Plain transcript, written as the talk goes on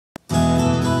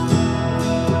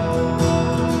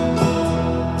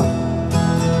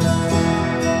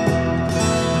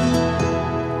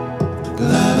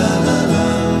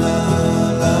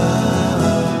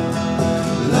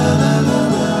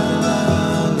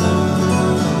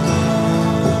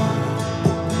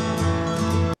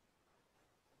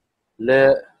le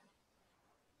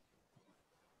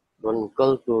ron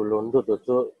kal tu londu tu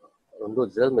chu londu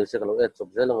zel mai se kalo et chop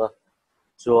zelanga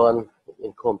chuan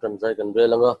in khom tan jai kan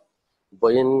relanga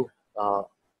boin a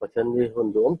pathan ni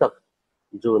hundu om tak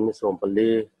jun ni som pali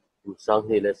sang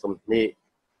ni le som ni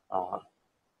a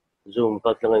zoom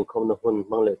kal tlang in khom na hun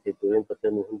mang le ti tuin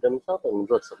pathan ni hun dem sa tan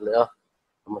rot sak le a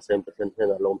ama sem pathan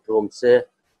hena lom thum se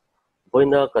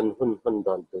boina kan hun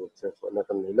dan tu se so na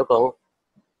kan ni lokang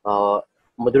a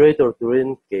moderator turin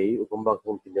ke upamba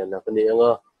khom tin na kan ni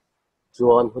anga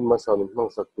chuan hun ma san mang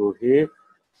sak tu hi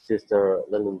sister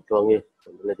lanun twangi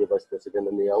lady vice president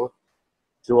ani yang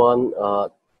chuan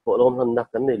tholom han na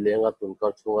kan nei lenga tun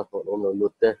kal chunga tholom no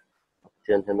lutte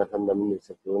thian hena han nam ni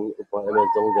sakun upa eme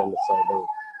jong jan sai dang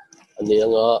ani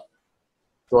anga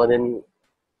chuanin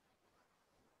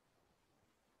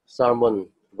sermon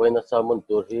boina sermon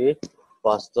tur hi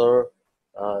pastor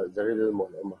zaril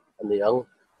mon ama ani yang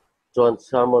chuan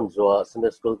sermon zwa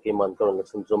Sunday school ki man kar na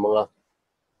sun zomanga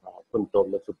kun top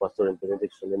na su pastor in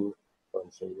benediction in on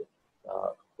say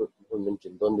hun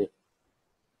chin don ni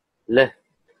le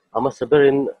ama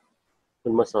saberin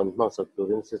kun masan mang sak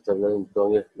turin sister lan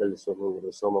tonge lal so hung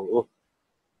so mang u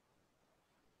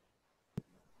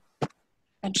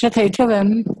sẽ thấy cho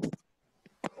em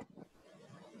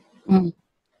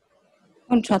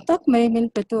mình chắc tắc mấy mình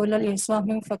tự tu là lý do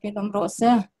mình phải cái đồng rõ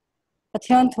xe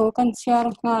thiên thủ cần chia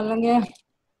ngà là nghe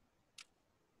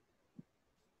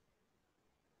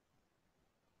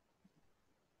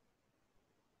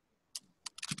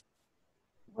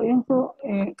bởi vì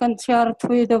cần chia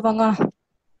thui đâu vâng à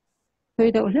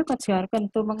thui đâu hết cần chia cần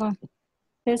tu vâng à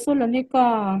thế số là ní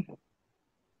cả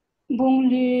bung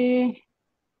li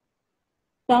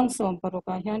tăng som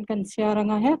paruka hian cần chia ra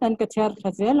ngay hết cần cái chia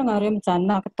thật dễ là ngay em chán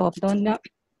na cái top đó nhá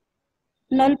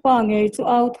lalpa ngei chu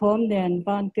au thom nen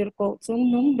ban tir ko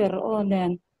chung nung ber o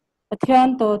nen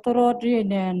athian to toro ri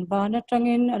nen bana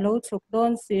tangin alo chuk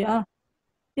don si a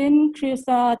tin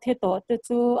krisa the to te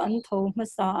chu an tho ma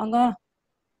sa anga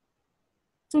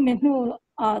chu mi nu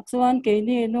a chuan ke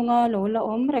ni nunga lo la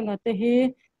om renga te hi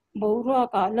boruwa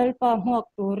ka lalpa huak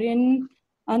turin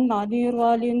an ma ni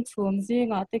rwalin chhum ji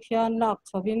nga te khian lak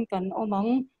chawin kan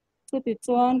omang chu ti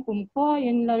chuan kum kho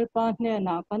in lalpa hne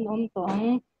na kan om to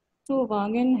ang chu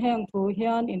wangin heng thu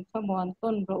hian in thamuan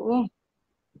ton ro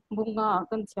bunga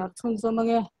kan char chun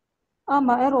zomange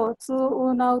ama ero chu u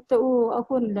nau te u a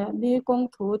hun le ni kong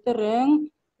thu te reng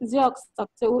ziak sak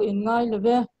che u in ngai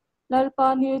leve lalpa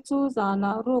ni chu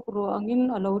zana ruk ro angin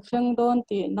alo thleng don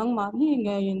ti nangma ni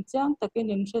nge in chang takin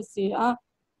in hre si a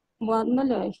muan na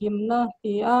le him na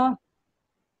ti a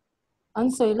an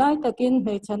soi lai takin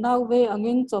me chanau ve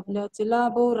angin chop le chila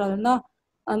bo ralna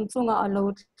an chunga alo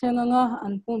thlenganga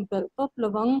an pum pel top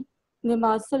lawang ni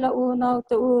ma sela u nau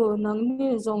te u nang ni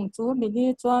zong chu mi ni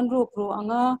chuan ruk ro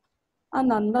anga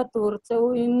anan na tur cheu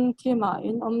in thima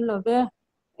in om love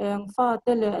eng fa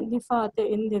te le ni fa te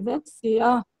in di vek si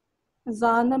a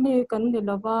zana mi kan ni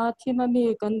lova thima mi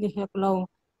kan ni hek lo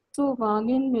chu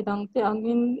wangin midang te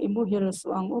angin imu hil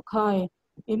suang u khai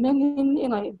imengin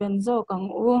ingai benzo kang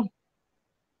u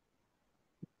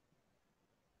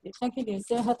Thank you,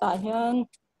 Lisa. Hata hian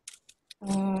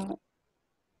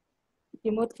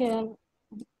Timothy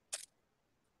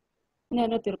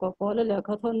nè tir ko ko le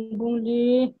kha thon bung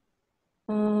li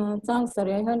chang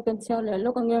sare han kan chha le lo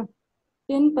kang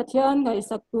tin pathian ngai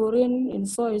sak turin in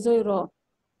soi zoi ro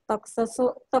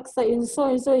taksa in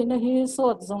soi zoi na hi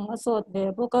sot zong a sot le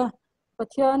boka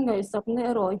pathian ngai sak ne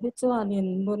ro hi chuan in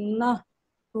mun na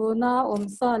tu na om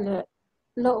sa le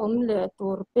lo om le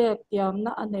tur pek tiam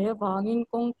na ane wangin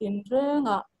kong tin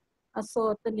renga a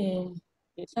sot ni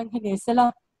sang hi ni sela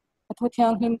thu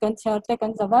thiang him kan char te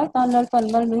kan zawai tan lal pan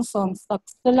mal min som sak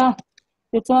sela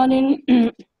ti chuanin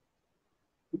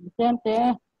tem te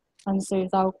an sei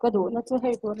zau ka du na chu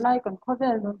hei tur lai kan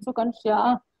khovel nun chu kan sia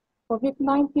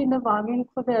COVID-19 na wangin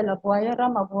khovel a buaya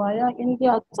rama buaya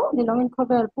India chu ni longin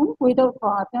khovel pum pui do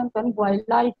kha tan kan buai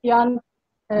lai hian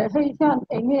hei hian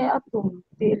enge atum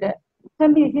ti le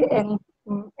thami hi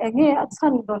enge a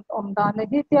chan don om da na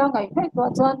hi tia ngai hei to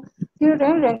chuan hi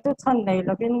reng reng chu chan nei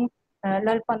lovin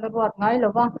lal pan ruat ngai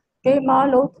lova ke ma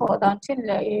lo tho dan chin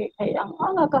le hei ang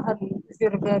anga ka han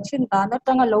zir ve chin da na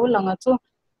tanga lo langa chu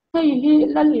hei hi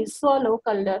lali so lo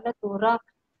kal le na tura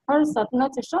har sat na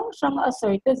chi sang sang a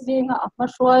soi te zinga a ma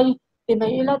shwai ti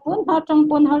mai ila tun ha tang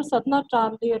pon har sat na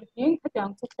tram dir hing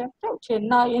khyang chu tlem chau chen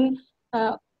na in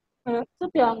chu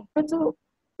piang chu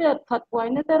te khat wai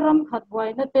na te ram khat wai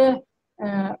na te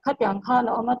khyang kha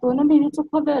la ma tu na mi chu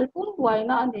khabel pum wai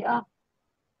na ani a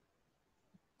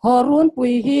horun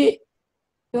pui hi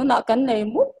tu na kan nei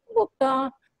muk muk ta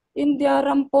India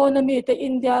rampo na mi te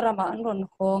India rama an ron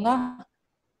honga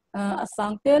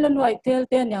asang tel an wai tel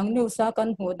ten yang new sa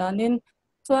kan hu danin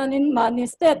chuanin mani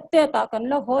state te ta kan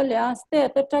la holia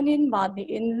state tangin mani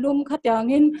in lum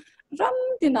khatyangin ram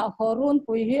tina horun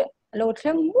pui hi lo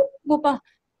thleng mu pa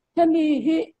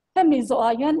hemi zo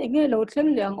ayan inge lo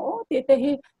thleng liang o ti te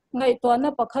hi ngai to na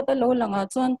pakhat lo langa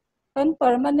chuan kan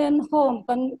permanent home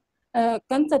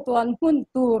kan chatuan hun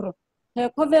tur he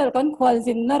khovel kan khwal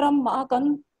jin naram ma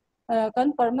kan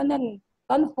permanent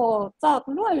kan ho chak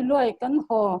loi kan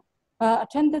ho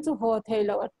attend to ho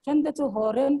thelo attend to ho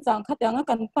rem chang khatyanga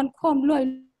kan pan khom loi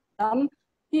lam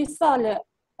hi sa le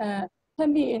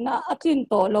hemi na atin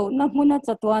to lo na huna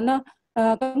chatuana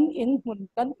kan in hun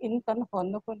kan hon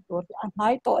na kun tur an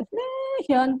hai to le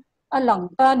hian alang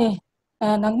ta ni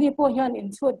nang ni po hian in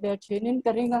chut be thinin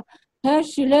karinga he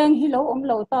shileng hi lo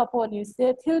lo ta po ni se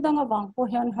thil danga wang po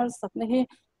hian har sak na hi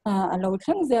a lo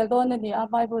thleng zel don ni a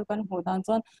bible kan hu dan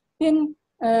chon tin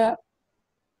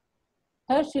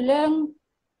he shileng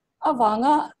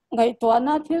awanga ngai to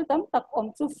na thil tam tak om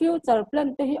chu future plan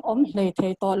te hi om hlei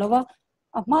thei to lawa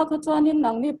ama kha chuanin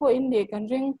nang ni po in ni kan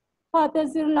ring pa te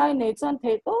zir lai nei chuan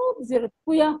thei to zir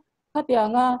puya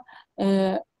khatianga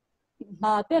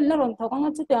na ten la ron thokanga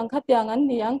chu tiang khatiang an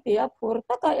niang ti a phur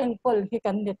taka en pol hi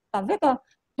kan net ta veka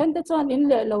hen te chuan in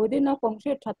le lo dina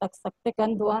concrete thatak sak te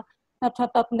kan duwa na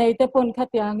thatak nei te pon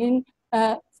khatiangin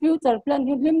future plan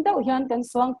hi lim deuh hian kan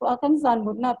swang to kan zan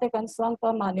mut na te kan swang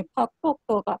to mani phak tok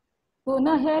to ka tu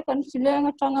na he kan sileng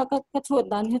atanga ka chut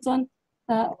dan hi chuan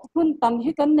hun tam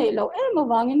hi kan nei lo em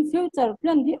awangin future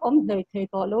plan hi om hlei thei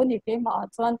to lo ni ke ma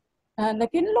chuan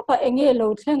nakin loka enge lo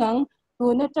thlengang tu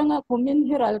na tanga kumin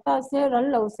hiral ta se ral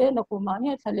lo se na kuma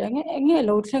nge thaleng enge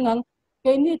lo thlengang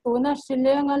ke ni tu na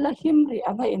silenga la himri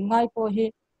anga in ngai po hi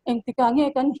engtika nge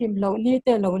kan him lo ni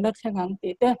te lo na thlengang ti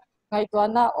te ngai to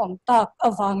na om tak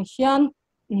awang hian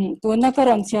tu na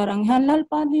karon chiarang han lal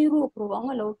pa ni ru ruang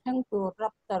lo theng tur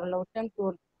rap tar lo theng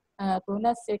tur tu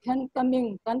na second coming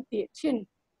kan ti chin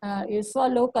iswa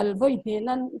local voi ni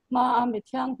nan ma ami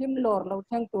thiang him lor lo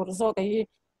theng tur zo kai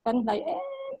kan nai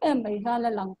em mai hala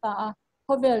lang ta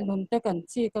khovel nun te kan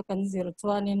chi ka kan zir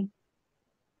chuanin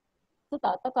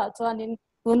ta ka chuanin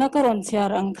tu na karon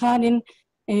chiarang khanin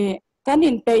kan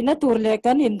in pe na tur le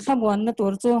kan in thamwan na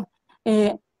tur chu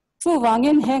chu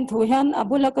wangin heng thu hian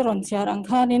abula karon chiarang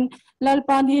khanin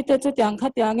lalpan hi te chu tiang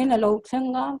khatiangin alo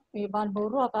thlenga mi ban bo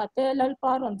ro ka te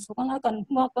lalpa ron chukanga kan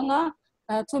hma kanga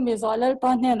chu mi zo lalpa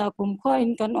ne na kum kho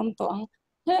in kan om to ang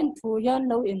heng thu hian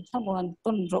lo in thamwan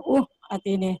ton ro u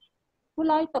atini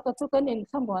pulai taka chu kan in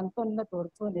thamwan ton na tur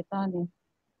chu ni ta ni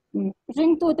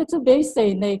ring tu te chu be sei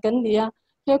nei kan nia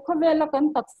he khomela kan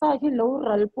taksa hi lo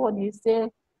ral po ni se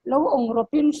lo ong ro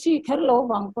pin shi kher lo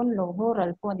wang kon lo ho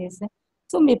ral po ni se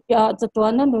chu mi pya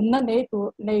chatwana nun na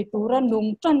nei tu ra nung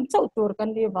tran chau tur kan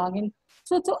ni wangin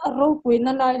chu aro pui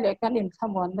na lai le kan in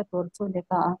thamwan na tur chu ni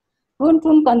ta run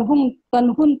kan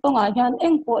hun tonga hian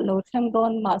eng po lo thleng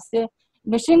don ma se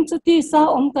mishing chu ti sa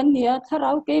om kan nia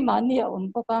tharau ke ma nia om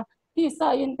poka ti sa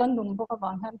in kan nung poka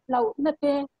wang han flau na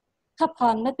te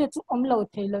khaphan na te chu om lo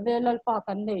theilo velal pa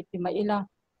kan nei ti mai ila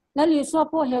nali so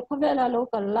po he khowela lo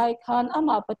kal lai khan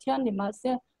ama pathian ni ma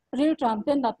se ril tram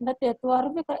te nat na te twar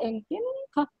ve ka engkin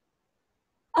kha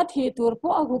athi tur po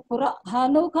agu pura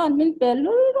hano khan min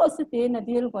pelu ro se te na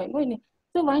dil goi ngoi ni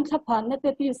chu wain khaphan na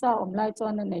te ti sa om lai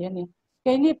chon na nei ani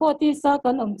ke ni po ti sa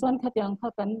kan om chon khatyang kha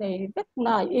kan nei vek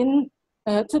na in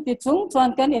chu ti chung chon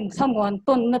kan in thamwan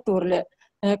ton na tur le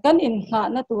kan in ha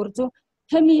na tur chu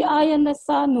hemi ayan na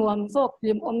sa nuam zok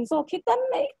lim om zok hi kan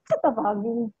nei khata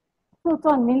wangin chu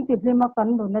chon min ti hlima kan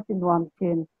nu na ti nuam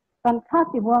chen kan kha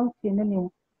ti wang chin ani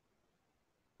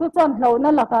chu chon hlo na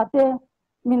laka te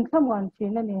min thamwan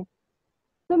chin ani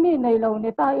chu mi nei lo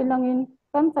ne ta ilangin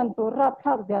kan chan tur rap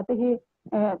thak dia te hi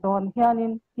don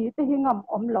hianin ti te hi ngam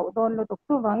om lo don lo tuk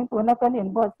chu wangin tu na kan in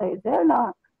bo sai zel na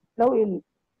lo in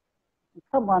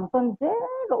thamwan ton je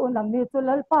lo unam ni chu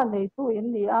lal pa nei tu in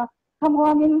ni a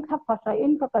thamwangin khap pasai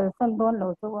in ka kal san don lo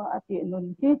chu ati nun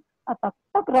hi atak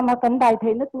tak rama kan dai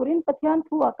theina turin pathian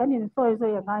thuwa kan in soi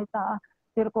soi ngai ta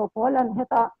tir ko polan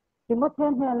heta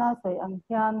timothen hela sai ang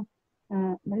hian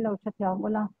min lo chathya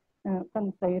mula kan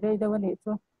sai re dawani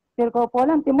chu tir ko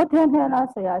polan timothen hela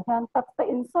sai a hian tak ta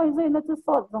in soi soi na chu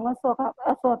sot zonga so ka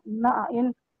asot na in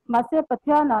mase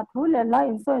pathiana thule la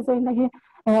in soi soi na hi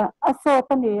asot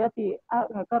ni ati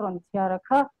karon chiara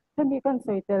kha themi kan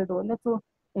soi tel do na chu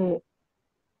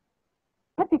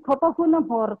kati khopa huna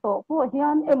hor to po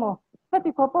hian emo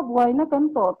kati khopa buai na kan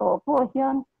to po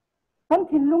hian kan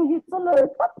thilung hi cholo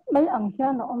pat mai ang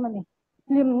hian omani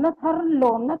lim na thar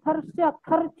lom na thar siak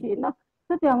thar thi na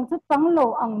chút tiếng chút tăng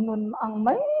lâu ang nun ang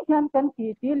mấy hiền cần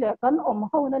kỳ tí lệ cần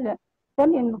hậu nè lệ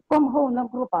cần in hậu nè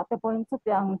group à te point chút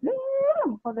tiếng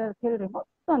lắm có thể kêu rồi mất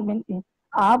toàn mình tin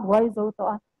buổi rồi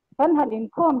to cần hành in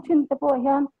chin te po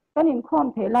hiền cần in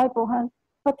thể lại po hiền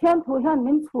phát hiện thu hiền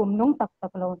mình chùm nung tắc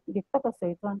lâu địch tắc cái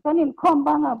sợi toàn cần in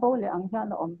bang à bao lệ ang hiền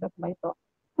là được mấy to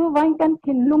thu vang cần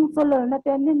kinh lung cho lời nè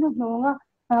te nên nung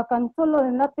cần cho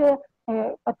lời nè te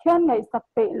phát hiện ngày sắp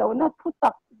tới lâu nè thu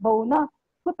tắc bầu nè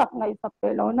thu tắc ngày sắp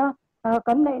tới lâu nè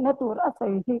cần này nè tour à sợi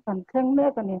thì cần khen mẹ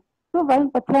cần thu vang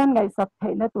phát hiện ngày sắp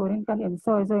tới nè tourin cần in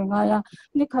soi rồi ngay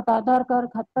ni khát Aadhaar card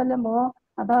khát le mo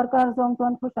Aadhaar card zong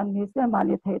tuan khu san ni se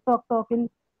mani thei tok in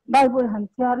Bible han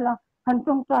chiar la han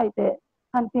chung trai te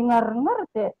han tingar ngar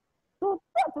te tu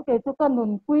ke tu kan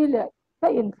nun pui le ka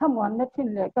in khamwan na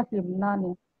thin le ka hlim na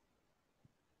ni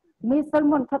mi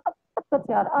salmon khat ta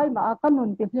chiar ai ma kan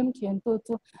nun ti hlim thian tu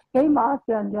chu ke ma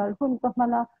sian yal hun ka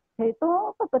mana thei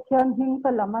to ka thian hing ka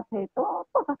lama thei to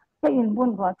ka in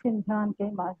bun wa thin han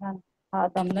ke ma han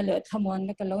dam na le thamon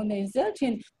na ka lo nei zel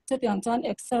thin chu tiang chan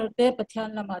excel te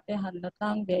pathian lama te han na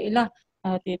tang be ila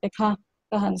ti te kha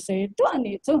ka han se tu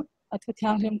ani chu thu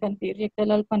thiang hlim kan ti ri te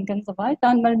lal pan kan zawai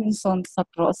tan mal min som sak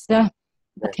ro se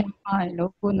pathian ai lo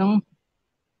punang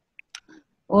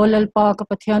olal pa ka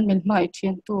pathian min mai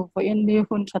thian tu vo in ni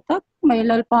hun thatak mai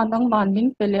lal pa nang man min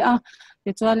pele a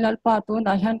ti chuan lal pa tu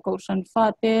na hian ko san fa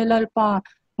te lal pa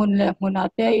mun le muna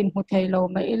te in hu thei lo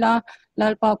mai ila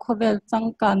lal pa khovel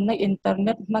changkan na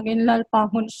internet mangin lal pa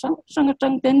hun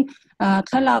sang ten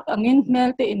thalak angin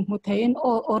mel te in hu thein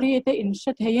ori te in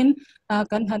sha thein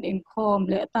kan han in khom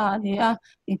le ta ni a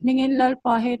ningin lal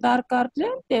pa he dar kar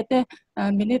tlem te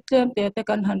minute tlem te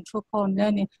kan han thu khom le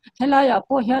ni helaya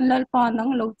po hian lal pa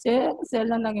nang lo che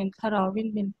zela nangin tharawin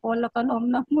min pol kan om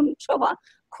na mun chowa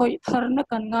khoi thar na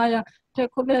kan nga ya the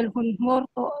khovel hun mor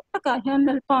to taka hian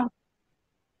lal pa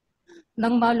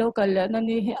nang ma local na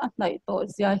ni he a nai to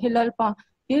zia hilal pa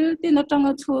il tin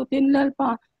atanga chu tin lal pa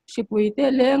shipui te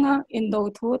lenga indo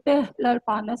thu te lal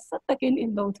pa na satakin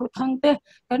indo thu thang te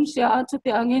kan sia chu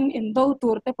te angin indo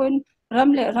tur te pon ram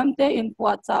le ram te in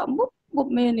puat cha mup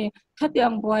me ni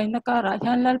khatiang boy na ka ra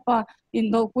hian lal pa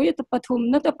indo pui to pathum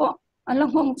na te po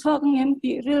alang hong chak ngem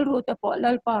ti ril ru te po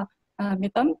lal pa mi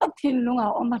tam tak thin lunga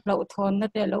om lo thon na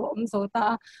te lo om zo ta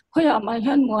khoya ma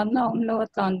hian muan na om lo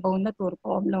tan bo na tur ko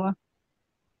om lo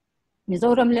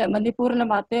Mizoram le Manipur le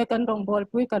mate kan rong bol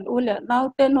pui kan u le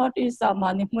now te north east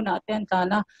mani hmuna ten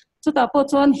tana chuta po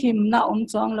chon him na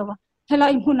chong lawa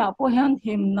helai hmuna po hian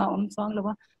him na chong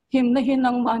lawa him na hin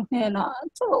nang man he na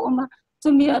chu oma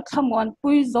chumi a thamwan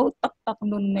pui zo tak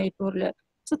nun nei tur le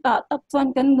chuta tak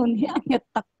chon kan nun hi a nget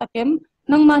takem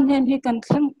nang man hen hi kan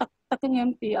thleng tak ngem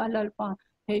ti alal pa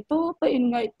hei to pa in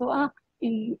ngai to a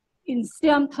in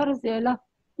siam thar zela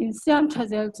in siam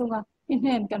thazel chunga in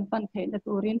hen kan pan the na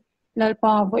turin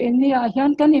lalpa vo enia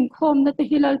hian kan in khom na te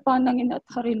hilal pa nang in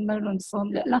atharin malon som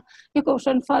le la ke ko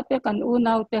san fa te kan u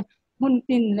nau te mun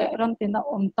tin le ram te na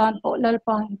om tan po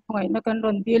lalpa ngai na kan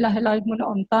ron di la helai mun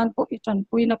om tan po I chan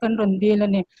pui na kan ron di la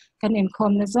ne kan in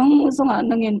khom na zong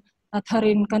nang in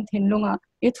atharin kan thin lunga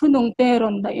I thunung te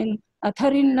ron da in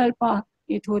atharin lalpa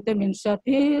I thu te min sha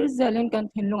tir zelen kan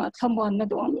thin lunga thamwan na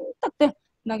dom tak te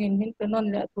nang in min penon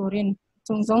le turin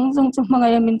zong mga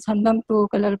yamin sandam tu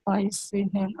kalal pai swin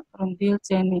hen ron deal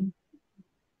chenin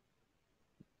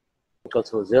kal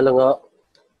chu zelanga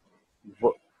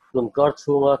lun kar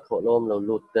chunga tholom lo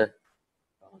lutte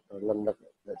lan nak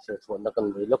se chon na kan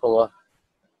le lokanga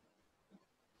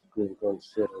green con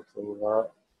share chunga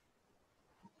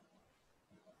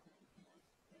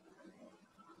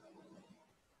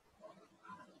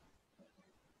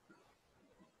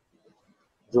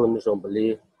June ni sombali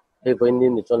hey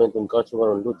boinin ni chon lun kar chunga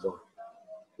ron lut zo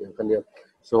yang kan dia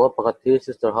so pakati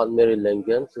sister Hot Mary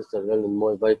Lengen sister Helen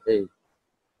Moy by hey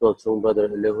Lord Chung brother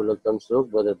Elehulal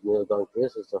Tamsuk brother Neil Gangke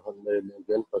sister Hot Mary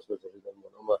Lengen pastor Jeridan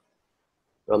Monoma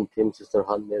Ram team sister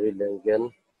Hot Mary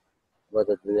Lengen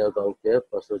brother Neil Gangke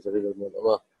pastor Jeridan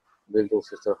Monoma building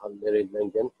sister Hot Mary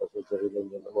Lengen pastor Jeridan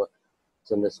Monoma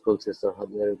Sunday school sister Hot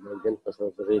Mary Lengen pastor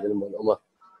Jeridan Monoma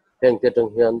Peng Tetong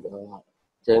Hian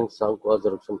Cheng Sang Kwa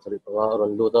Jeruksom Sari Panga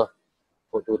Ron Luda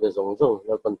Photo de Zong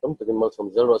la pantam takin mal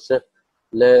somjel rose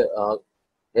le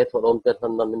he tholom te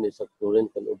than na min isak turin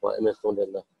kan uba ms ton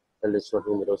na eliswa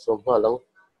ni ro som halang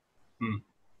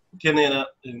kene na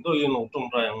do yin ong tong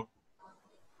rang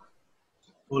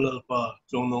ulal pa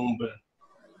chong nong be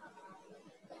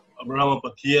Abraham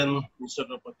Pathian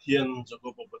Isaac Pathian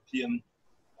Jacob Pathian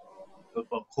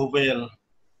pa khovel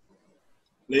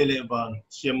lele ban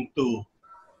siam tu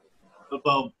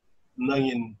pa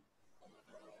nangin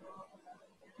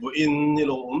bo in ni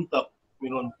long tak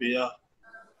minon pia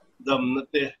dam na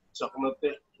te sak na te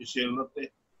isil na te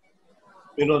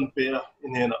minon pe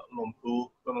inhena lom tu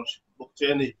kanon bok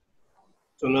cheni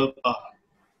chunal pa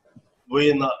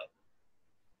voina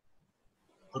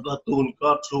ada tun ka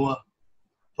chunga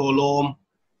tholom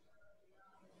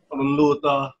kanon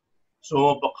luta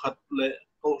soma pakhat le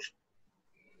ko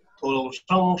tholom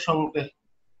sang te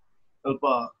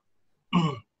alpa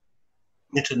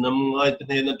ni thnam ngai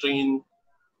te na train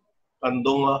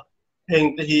kandonga heng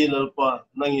te hi lalpa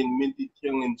nangin minti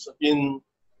thiangin sakin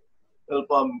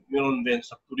lalpa miron ben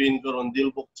sakturin karon dil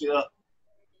bok chia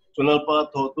chunalpa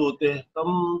tho tu te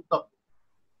tam tak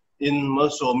in ma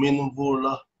so min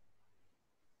vula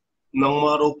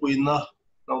nangmaro puina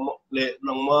le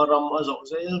nangmaram azo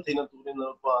zel thina turin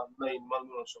lalpa nain mal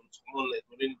miron som chmon le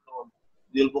turin karon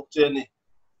dil bok che ni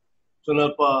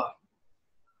chunalpa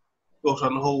ko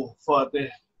san ho fa te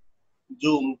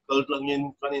zoom kaltlangin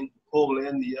kanin khom le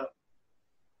ania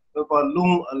lalpa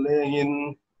lung alengin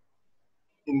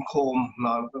in khom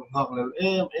nal kan hak le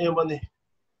em ani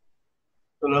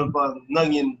lalpa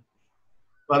nangin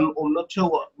kan na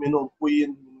chewa minom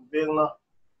puin vengna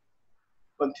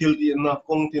kan thil di na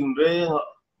kong tin renga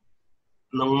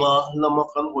nangma lama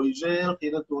kan hoizel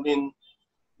tina turin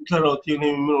tharo thini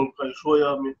minom kai soya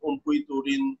min pui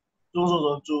turin zo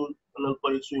chu anal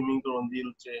pai swimming turon dil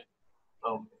che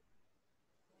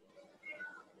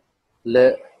le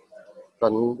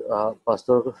kan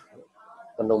pastor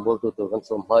kan dong bol tu kan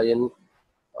som hain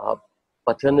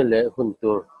pathian le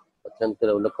huntur pathian te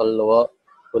lo kal lawa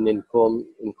kun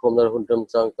inkom nar huntam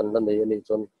chang kan la nei ani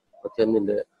chon pathian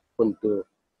le huntur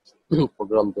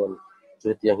program don chu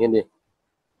tiang hini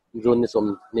zon ni som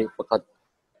ni pakhat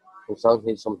sang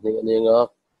ni som ni ani nga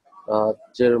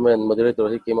chairman moderator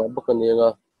hi kema bakani nga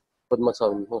padma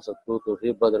sam hong sa tu hi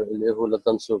brother elehu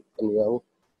latan su aniang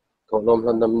kolom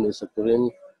handam ni sakturin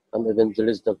an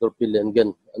evangelist dr pilengen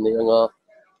ani nga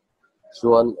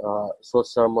chuan short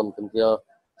sermon kantia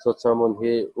short sermon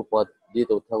hi upat di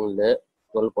to thang le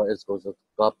tolpa es ko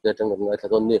kap te tang ngai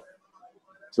thadon ni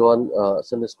chuan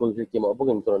sunday school hi kema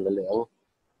bugin ton le ang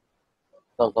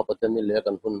tang ka paten ni le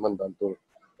kan hun man dan tur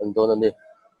an don ani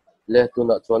le tu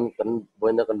na chuan kan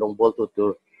boina kan dong bol tu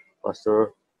tur pastor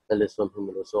teleson hum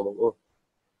lo so mang o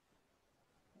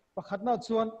pakhatna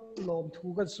chuan lom thu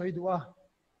kan soidua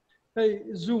hei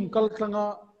zoom kal tlanga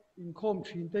in khom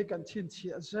thin te kan chin chi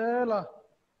azela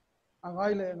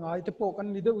angai le ngai te po kan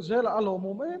ni de uzela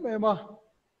alomum ema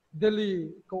delhi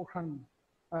ko khan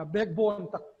backbone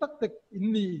tak tak tek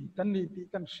inni kan ni ti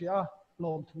kan sia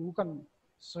lom thu kan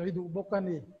soidu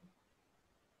bokani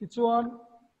ti chuan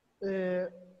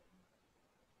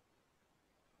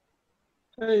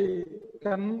hei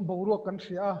kan boruak kan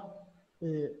sia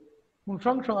mun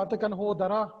sang ate kan ho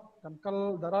dara kan kal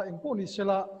dara engpo ni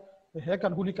sela he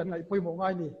kan huni kan ngai poimo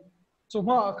ngai ni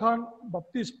chuma akhan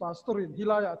baptist pastorin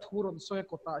hilaya thuron soe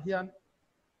kota hian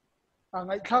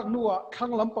angai thak nuwa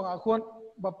thang lampang akhon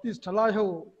baptist thalai ho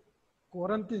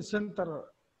quarantine center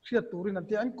thiat turin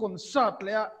anti an concert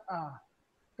le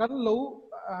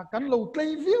kan lo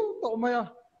tlei view to maya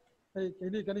hei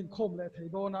keni kan in khom le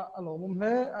theidona alomum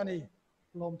hle ani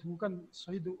lom thu kan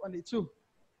soidu ani chu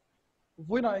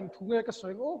voina eng thunge ka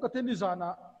soing o ka teni zana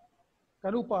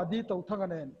kanu pa di to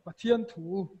thanganen pathian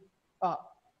thu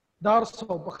dar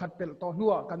so pakhat pel to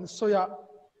nuwa kan soya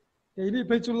keni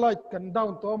pechul light kan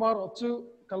down to mar chu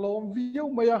kalom view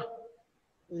maya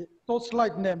to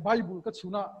slide nem bible ka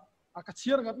chuna ka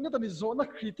chiar ngat ngat ni zona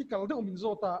critical de umin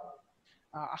zota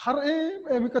har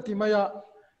em ka timaya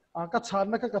ka chan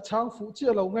na ka chang fu chi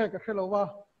lo nge ka khelawa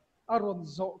aron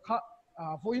zo kha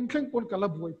voin thleng pon kala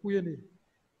buai puyani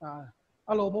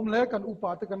alo mom le kan upa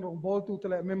te kan rong bol tu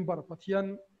tele member pathian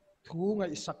thu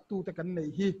ngai sak tu te kan nei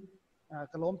hi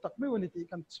kalom tak me wani ti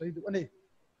kan soidu ani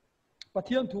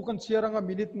pathian thu kan chiaranga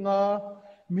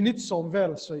minute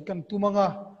somvel soi kan tumanga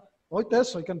oi te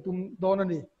soi kan tum don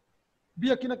ani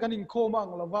biakina kan in khoma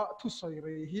ang lawa thu soi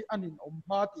re hi anin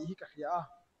omma ti hi ka hia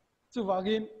chu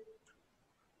wagin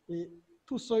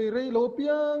thu soi re lo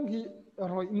piang hi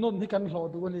roi non hi kan hlo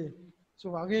du ani chu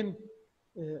wagin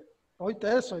oi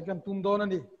te soi kan tum don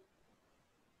ani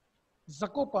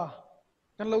zakopa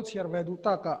kan lo chiar ve du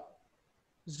ta ka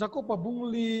zakopa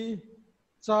bungli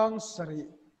chang sari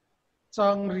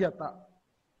chang riata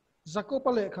zakopa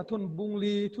le khathun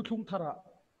bungli thuthung thara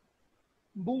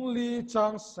bungli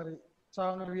chang sari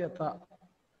chang riata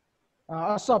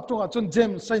asap tonga chon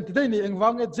james saint dei ni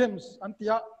engwang e james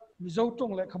antia mizo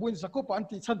tong le khabuin zakopa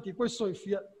anti chanti poi soi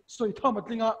fia soi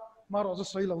thamatlinga maro zo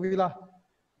soi lawila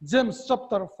James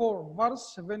chapter 4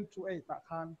 verse 7 to 8 ta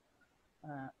khan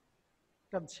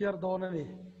kan share don ani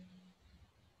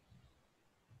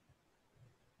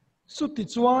suti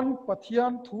chuan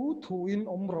pathian thu in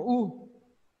om ro u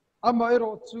ama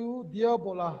ero chu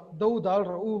diabola do dal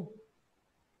ro u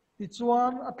ti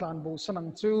chuan atlan bo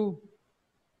sanang chu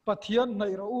pathian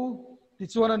nei ro u ti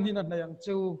chuan an hin an nayang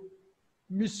chu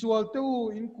misual te u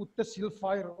in kut te sil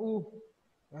fai ro u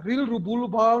ril rubul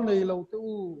bal nei lo te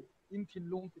u in thin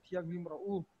lung ti thiang nim ro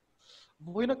u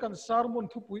voina kan sarmon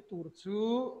thu pui tur chu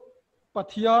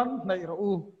pathian nei ro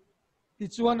u ti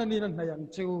chuan an hin an nayang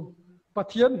chu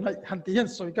pathian nei han ti hian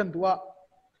soi kan duwa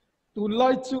tun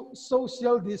lai chu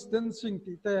social distancing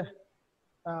ti te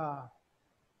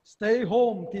stay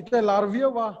home ti te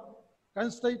larviawa kan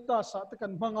stay ta sa te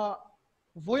kan manga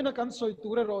voina kan soi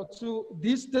ture ro chu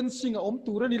distancing om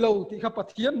ture ni lo ti kha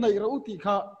pathian nei ro ti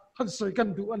kha han soi kan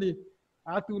du ani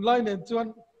tun lai nen chuan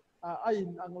ain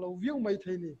ang lo viu mai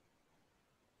theini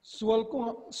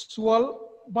sual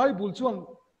bible chuan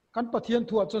kan pathian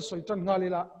thua chu soi tan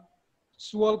ngalila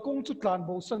sual kong chu tlan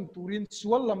bo san turin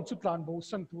sual lam chu tlan bo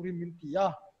san turin min tia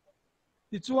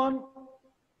ti chuan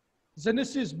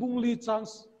Genesis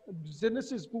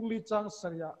bungli chang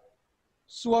saria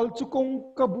sual chu kong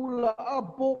kabula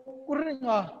abo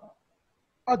kurenga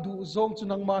adu zong chu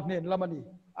nang ma nen lamani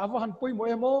awa han poi mo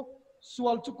emo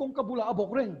sual chu kong kabula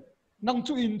abok reng nang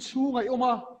chu in chu ngai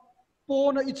oma po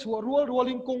na i chu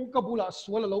rualing kong kabula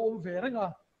sual lo om ve renga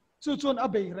chu chuan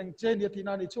abei reng chen ya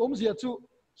tinani chu om zia chu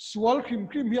sual khim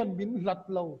hian min lat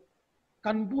lo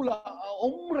kan bula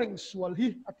om reng sual hi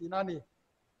atinani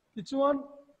ti chuan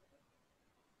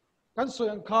kan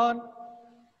soyang khan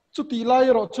chu ti lai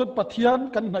ro chut pathian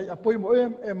kan nai apoi mo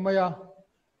em maya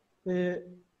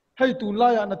hei tu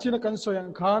lai na china kan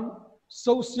soyang khan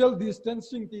social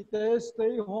distancing ti te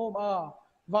stay home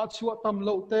wa chua tam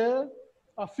lo te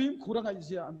film khurang ai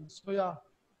zia an soya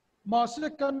ma se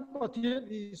kan pathian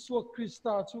Isu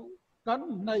Krista chu kan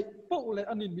nai po le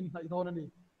anin min nai don ani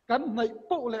kan nai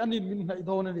po le anin min nai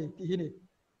don ani ti hi ni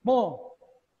mo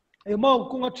mau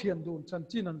kunga thian dun chan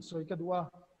chin an soi ka duwa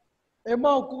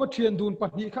mau kunga thian dun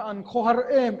pahni kha an khohar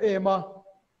ema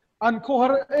an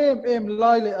khohar em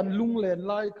lai le an lung len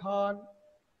lai khan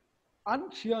an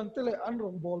thian te le an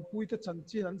rong bol pui te chan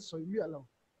chin an soi mi alo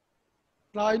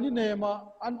lai ni nema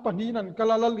an pahni nan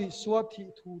kalala li swa thi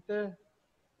thu te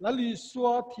lali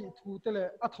swa thi thu te le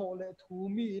atho le thu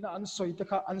mi na an soi te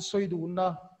kha an soi dun na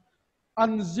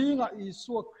an zinga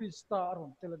Isu Krista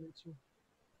ron te le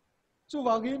chu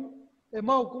wangin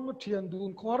mau kung thian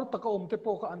dun khwar taka om te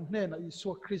po ka an hne na Isu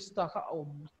Krista kha om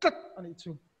tat ani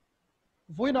chu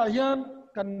voina hian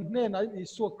kan hne na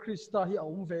Isu Krista hi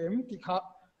om vem ti kha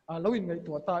loin ngai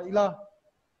to ta ila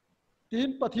tin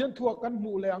pathian thuak kan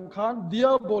mu le ang khan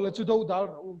dia bol chu do dal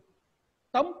ro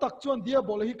tam tak chuan dia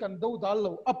bol hi kan do dal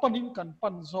lo apanin kan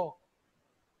pan zo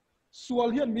sual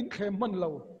hian min khem man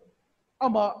lo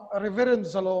ama reverend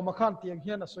zalo makhan tiang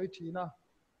hian a soi thina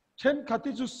then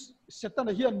khati chu setan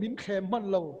hian min khem man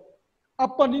lo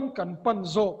apanin kan pan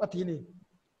zo atini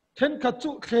then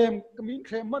khachu khem min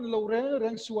khem man lo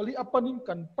reng suali apanin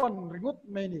kan pan ringut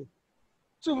me ni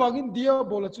chu wangin dia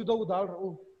bol chu do dal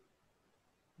ro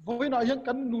voina hian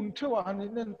kan nun thewa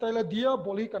hanin taila dia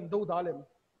bol hi kan do dalem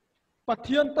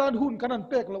pathian tan hun kan an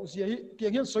pek lo zia hi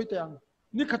tiang hian soi teang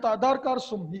ni khata dar kar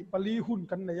sum hi pali hun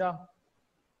kan neya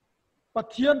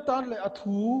pathian tan le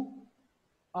athu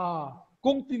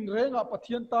kong tin renga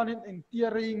pathian tan hin eng tia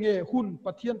re nge hun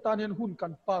pathian tan hin hun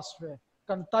kan pass ve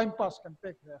kan time pass kan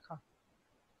pek ve kha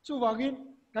chu wangin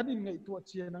kan in ngei tu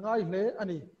chia na ngai hle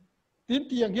ani tin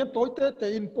tiang hian toite te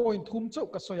in point thum chau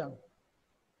ka soyang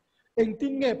eng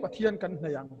tin nge pathian kan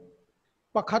hnayang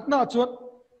pakhat na chuan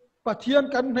pathian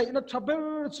kan nei na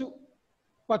thabel chu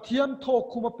pathian thok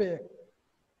khuma pe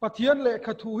pathian le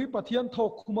khathu hi pathian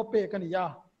thok khuma pe kaniya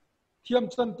thiam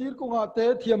chantir ko nga te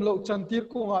thiam lo chantir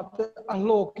ko nga te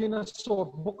alokina sot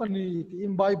bokani ti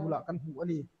in bible kan hu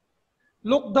ani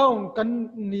lockdown kan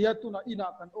nia tuna ina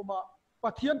kan oma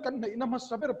pathian kan nei na ma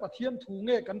saber pathian thu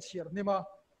nge kan siar nema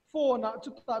phone chu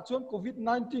ta chuan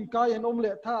covid-19 ka en om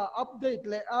le tha update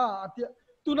le atia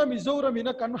tuna mizoram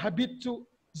ina kan habit chu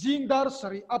jingdar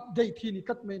sari update hi ni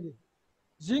kat me ni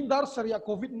jingdar sari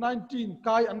covid-19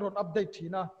 kai an ron update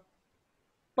thina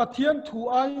pathian thu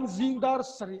ain jingdar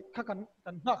sari kha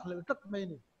kan hak lel kat me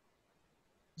ni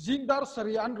jingdar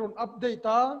sari an ron update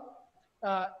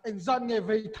exam nge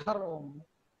vei tharom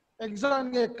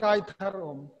exam nge kai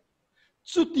tharom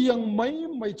chu tiang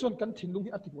mai chon kan thinlung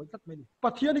hi ati boi kat me ni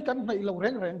pathian ni kan nei lo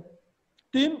reng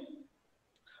tin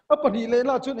apani le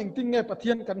la chon eng tin nge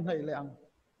pathian kan nei le ang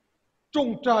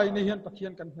chung trai ni hian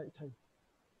pathian kan nei thai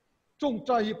chung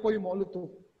trai hi poi mo lu tu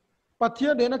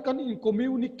pathian de na kan in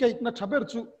communicate na thaber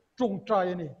chu chung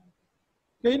trai ni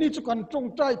ke ni chu kan chung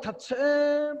trai that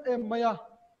em maya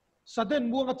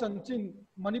saden buang chan chin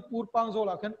Manipur pang zo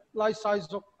la khen lai sai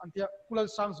zok antia kulal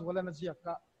sang zo la na ziak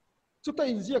ka chuta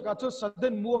in ziak ka chu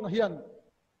saden buang hian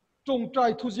trong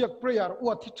trai thu ziak prayer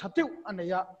wa thi thateu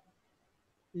anaya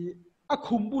i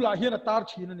akhumbula hian atar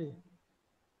thina ni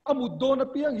amudona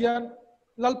piang hian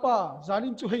lalpa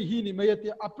zanin chu hei hi ni mayati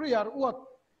a prayer wa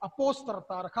a poster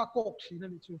tar kha kok thina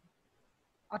ni chu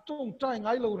a trong trai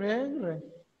ngai lo reng reng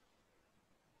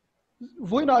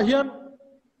voina hian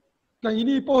cái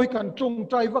này bôi cần trông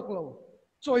trai vắc lâu,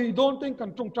 rồi đón tên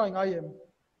cần trông trai ngay em,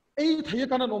 ấy thấy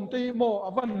cái nào tê mò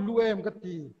avan lu em cái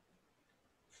gì,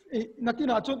 nãy kia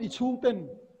nào chọn ít chung tên,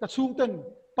 cái chung tên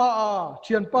pa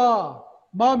chiên pa,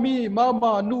 mami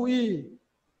mama nui,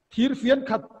 thiir phiền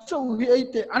khát châu hi ấy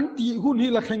tê anh ti hun hi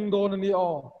là khen đón này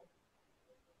o,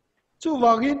 chú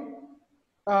vagin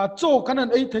châu cái nào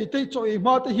ấy thấy tê rồi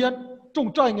mà tê hiền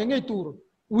trông trai ngay ngay tur,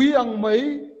 uy ăn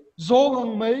mấy, zong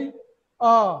ăn mấy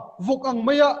vok ang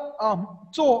maya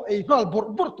cho ei ngal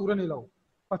bor turani lo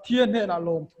pathian he na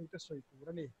lom thu te soi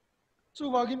turani chu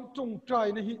wagin chung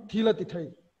trai na hi thila ti thei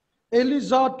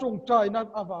eliza chung trai na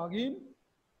awagin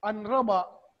anrama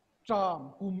cham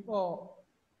kum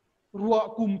ruwa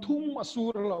kum thum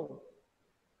asur lo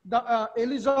da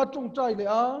eliza chung trai le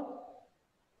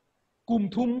kum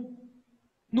thum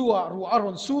nuwa ruwa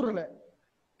aron sur le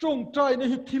trong trai này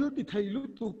thil thì thầy lu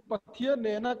tu pathian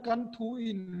này na kan thu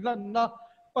in lan na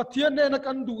pathian này na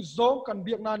kan du zong kan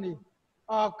biak na ni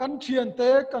kan thian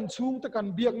te kan chung te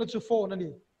kan biak na chu fo na ni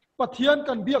pathian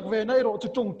kan biak ve nai ro chu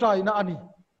trong trai na ani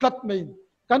kat main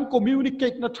kan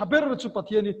communicate na thaber chu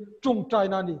pathian ni trong trai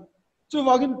na ni chu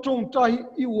wagin trong trai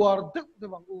I war de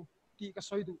wang u ti ka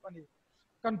soi du ani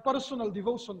kan personal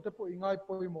devotion te po ingai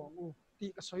po mo u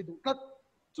ti ka soi du kat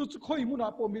chu khoi mu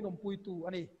na po min om pui tu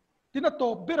ani tina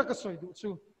to bera ka soi du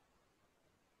chu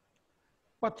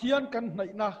pathian kan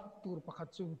nai na tur pakhat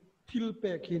chu thil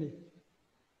pe khini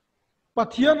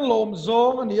pathian lom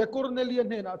zong ani Cornelia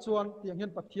ne na chuan tiang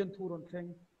hian pathian thuron thleng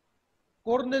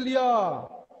Cornelia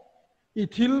I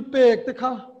thil pek te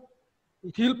kha I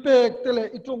thil pek te le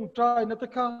I tong trai na te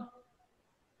kha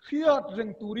khiat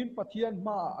reng turin pathian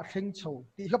ma a thleng chho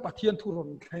ti kha pathian thuron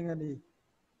thleng ani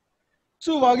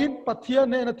chu wagin pathian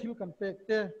ne na thil kan pek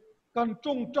te kan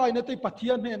trong trai na te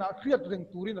pathian ne na khiat reng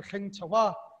turin a thleng chawa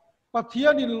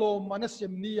pathian in lom mana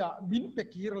semnia min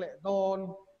pekir le don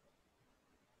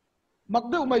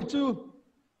makdeu mai chu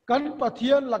kan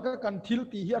pathian laka kan thil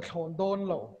ti hi a thon don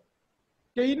lo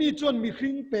keini chuan mi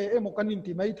hring pe emo kanin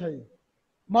ti mai thei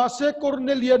ma se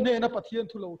Cornelia ne na pathian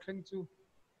thu lo thleng chu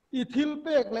I thil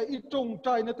pek le I trong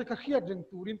trai na te kha khiat reng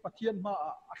turin pathian ma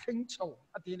a thleng chho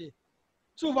atini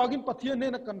chu wagin pathian ne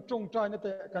na kan trong trai na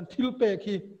te kan thil pek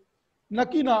hi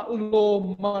nakina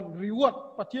loman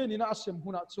reward pathian ina asem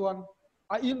huna chuan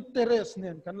a interest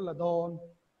nen kan la don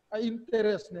a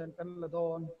interest nen kan la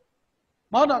don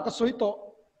mana ka soi to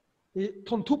I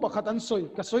thon thu pakhat an soi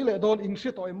ka soi le don in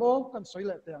hri to emo kan soi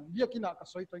le teng biakina ka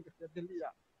soi to ka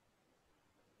delia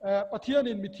pathian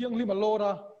in mithiang lima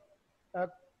lora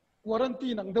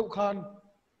quarantine ang deuh khan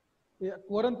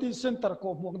quarantine center ko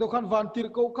muang deuh khan vantir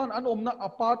ko khan an omna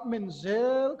apartment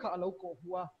zel kha alo ko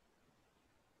huwa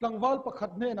langwal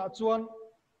pakhat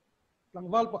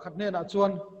ne na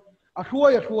chuan a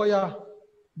hruaya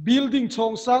building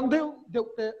chong sang deuh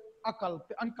te akal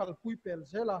pe ankal pui pel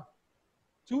zela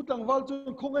chu tlangwal chu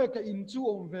khonge ka in chu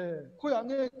om ve khoya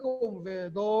nge ko om ve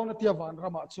don tia van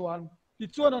rama chuan ti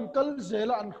chuan an kal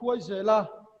zela an hruai zela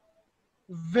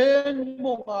ven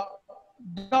monga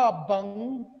da bang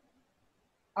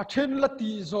a then la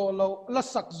ti zo lo la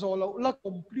sak zo lo la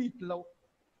complete lo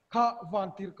kha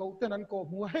vantir ko tenan ko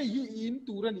mu hei hi in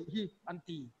turani hi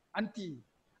anti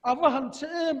awa han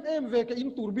em ve ka in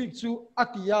tur bik chu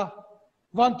atia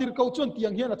vantir ko chon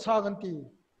tiang hian a chang anti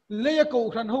leya ko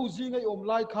ran ho ji ngai om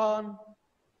lai khan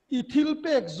I thil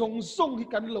pek zong hi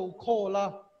kan lo khola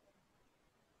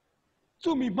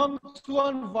chu mi mang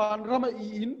chuan van rama I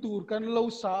in tur kan lo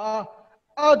sa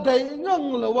a dai ngang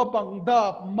lo wa bang da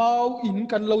mau in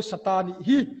kan lo satani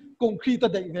hi concrete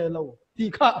dai ve lo ti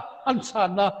kha an chan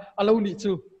na alo ni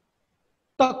chu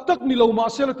tak ni lo ma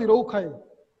sel ti ro khai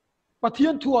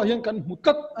pathian thua hian kan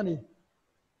mutat ani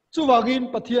chu wagin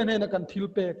pathian he na kan thil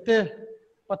pek te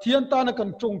pathian ta na kan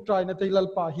trong trai na teilal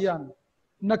pa hian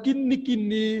nakin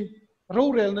ni ro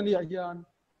rel na ni hian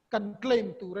kan claim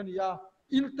turania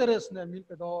interest na min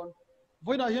pe don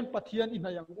voina hian pathian in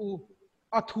hayang u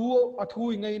athu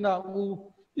ngai na u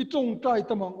I trong trai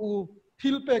tamang u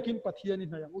thil pekin pathian in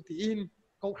hayang u ti in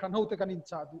ko khan ho te kan in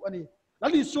cha du ani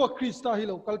lali so Krista hi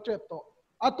lo kal trep to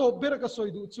ato ber ka soi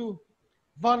du chu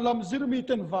van lam zirmi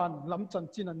ten van lam chan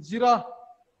chin an zira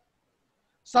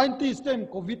scientist ten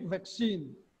covid vaccine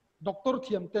doctor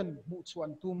thiam ten mu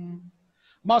chuan tum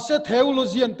ma se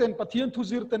theologian ten pathian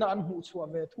thuzir ten an mu chu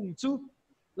ve thung chu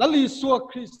lali suwa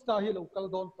Krista hi local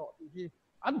don to hi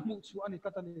an mu chu ani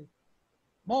katani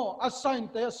mo a sign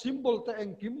te a symbol te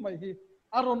engkim mai hi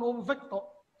aron vek to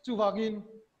chu wagin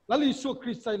lali suwa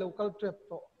Krista local trap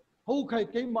to ho khai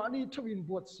ke ma ni thawin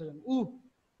buat sen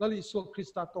lali suwa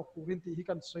Krista to kurin ti hi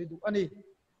kan soidu ani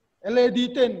LED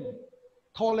ten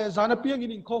thole zana piang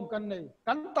in khom kan nei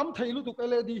kan tam theilu tu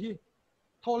LED hi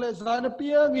thole zana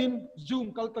piang in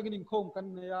zoom kal tang in khom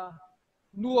kan ne ya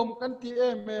nuam kan ti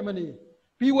em mani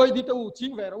PYD tu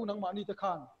ching ve ro nang ma ni ta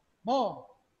khan mo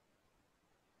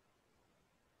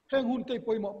heng hun te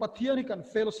poi mo pathian ni kan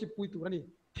fellowship pui tu ani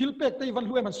thil pek te van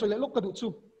huai man soi le lok ka du chu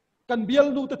kan bial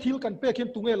nu ta thil kan pek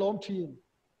hin tunge lom thin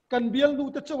kan bial nu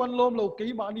ta chawan lom lo ke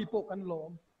ma ni po kan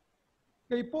lom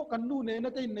ke po kan nu ne na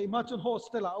te nei ma chun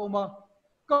hostel a oma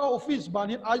ka office ban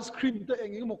hin ice cream te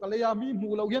eng mo ka le ya mi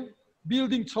mu lo hian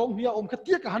building chong hia om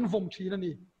khatia ka han vom thin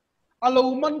ani alo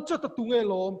man cha ta tunge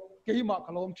lom ke ma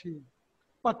ka lom thin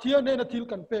pathian ne na thil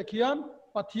kan pek hian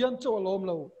pathian chaw lom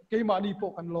lo ke ma ni po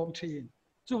kan lom thin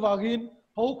chu wagin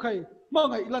ho khai ma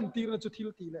ngai lan tir na chu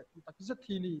thil ti le tak za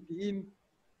thi ni ti in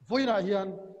voina hian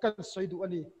kan soidu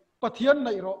ani pathian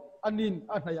nei ro anin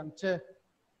anayang che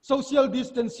social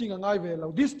distancing angai ve lo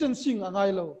distancing angai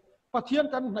lo pathian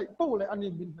kan nai po le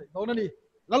anin min nei do na ni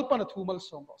lalpana thumal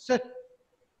som ro se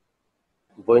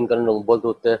voin kan rong bol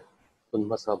tu te tun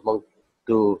ma sa mang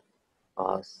tu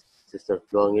sister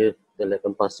Luangi te le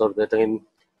kan pastor te tangin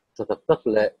chatak tak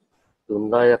le tun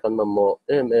laya kan mo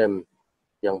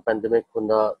yang pandemic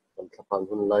kuna kan thapan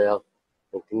hun laya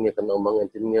ting kan omang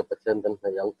tin nge pathian kan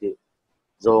yang ti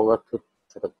zonga thu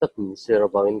chatak tak mi sera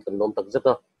bangin kan nom tak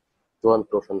zaka chuan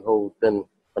profan ho ten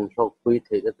kan hlok pui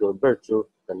thei na tur ber chu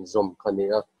kan zom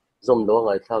khania zom lo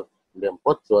ngai thak lem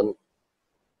pot chuan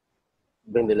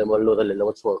beng de lemon lo da le lo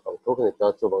chuan kang thok ni ta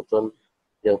chu bang chuan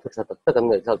yang thu chatak tak kan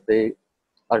ngai thak te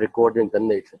a recording kan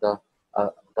nei thata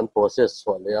kan process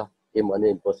so le ya imani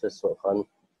process so khan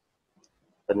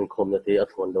kan khom na te a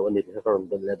thon lo ani te karon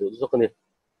ben le du zokani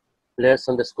le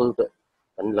Sunday school te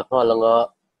kan laka langa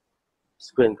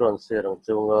screen kron serang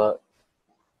chunga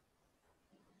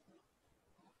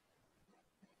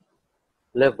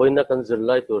le voina kan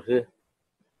zirlai tur hi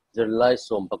zirlai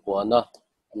som pakwana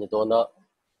ani dona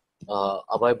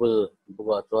a bible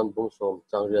bunga chuan bung som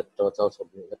changriat chang som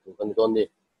le tu kan don ni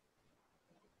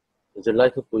zirlai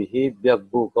thu pui hi biak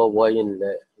bu ka wain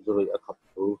le zurui a khap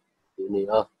tu ni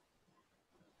a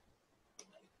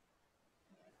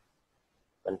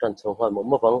kan tan chong han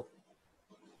mo bang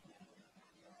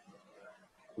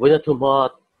voina thu ma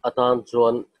atan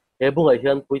chuan he bunga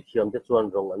hian pui thiam te chuan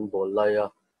rong an bol lai a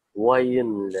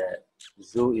wain le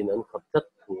zu in an khap tat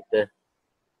thu te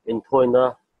in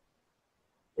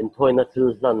thoina thil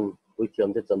hlan pui thiam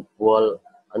te chan pual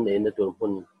an nei na tur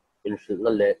hun in hrit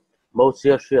na le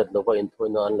mosia hriat lova in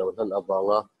thoina an lo hlan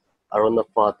awanga arona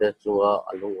pa te chunga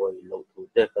alungoi lo thu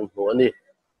te kan hu ani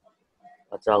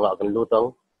achanga kan lutang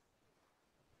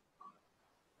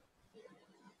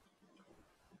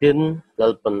tin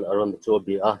lalpan aron chu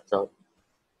bi a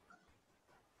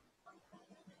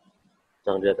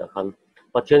chang riat akhan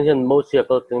pathian hian mosia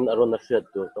kal tin arona hriat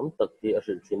tur tam tak hi a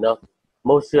hrin thina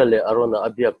mosia le arona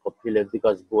abiak khop hi le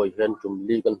dikas boy hian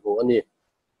tumli kan hu ani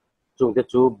chungte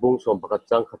chu bung som pakhat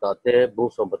chang khata te bung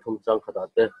som pathum chang khata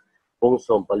te bung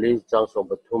som pali chang som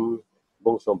pathum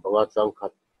bung som panga chang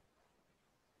khat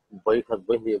boi khat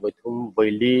boi ni boi thum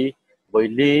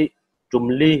boili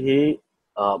tumli hi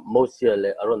mosia le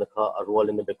arona kha arwal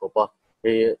in the kopa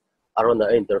he arona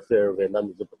interfere ve nan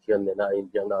ju pathian ne na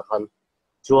india na khan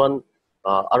chuan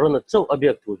arona chau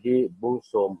abiak thu hi bung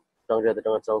som changria de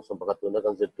chang som pakhat tu na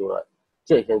kan zet tura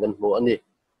che hian kan mu ani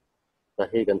ta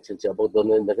he kan chin cha bo don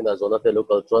ne na zona te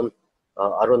local chuan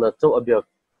arona chau abiak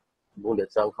bung de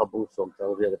chang kha bung som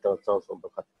changria de chang som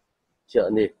pakhat che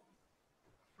ani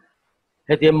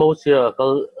he mosia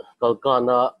kal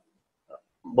kana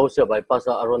mosia bypass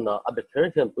arona abekher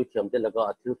pui thiam te laga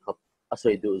athil khap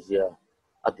asoi du zia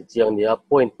ati chiang nia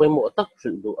point mo tak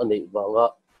thil du ani wanga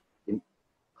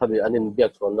khabi anin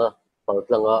biak chona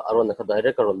paltlanga arona kha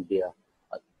direct aron dia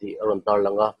ati aron tar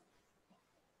langa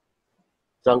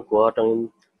changkwa tangin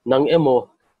nang emo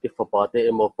ifapate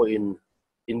emo po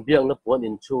in biak na puan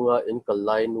in chunga in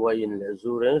kalain wa in le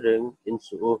zu reng in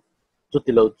su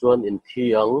chutilo chuan in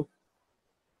thiang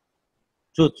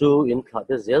chu in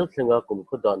khate zel thlenga kum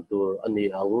khodan tur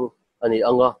ani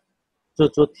anga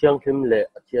chu thiang him le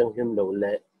athiang him lo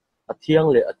le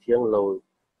athiang lo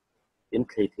in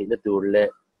thei na tur le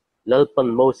lalpan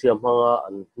mosia manga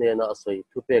an hne na asoi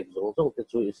thupek zong te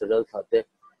chu Israel thate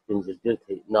in zirtir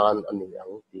thei nan ani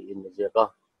ang ti in jeka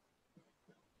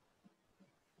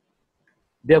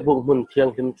biak bung mun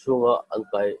thiang him chunga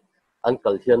an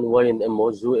kal hian wain emo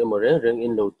zu emo reng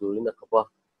in lo turin a khapa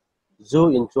zu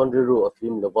in chuan ru a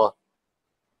film lova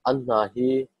an na hi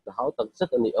na hau tak zat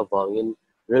ani awangin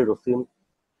ru film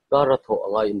kara tho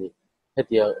anga ini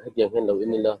hetiang hen lo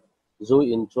inila zu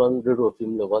in chuan ru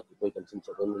film lova toi kan chin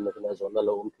chadon na kana zona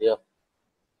lo thia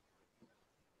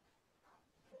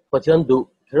pathian du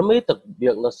hermei tak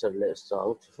biak na ser le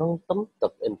sang sang tam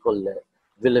tak en kol le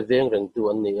vileveng reng tu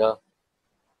an nia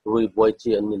rui boy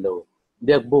chi an ni lo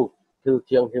biak bu thil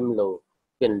thiang him lo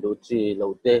ken lu chi lo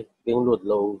te keng lut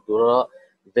lo tura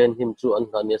ven him chu an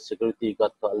hania security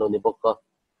guard ka lo ni bokka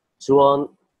chuan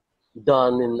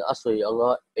danin asoi anga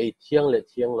ei thiang le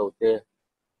thiang lo te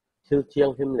thil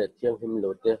thiang him le thiang him lo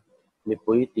te mi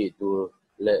pui ti tur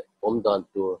le om dan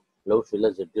tur lo hrila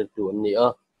zirtir tu an ni a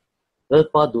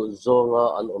lalpa du zonga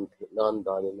an om thinan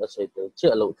danin asoi tel che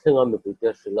lo thlenga mi pui te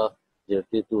hrila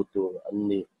zirtir tu tur an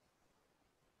ni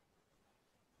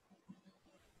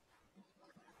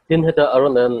tin heta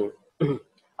aronan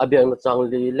abiang na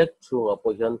changli lek chunga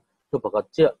pohian thu pakat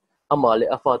che amale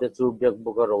afa te chu biak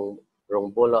boka rong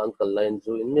bola an kal line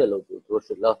chu in me lo tu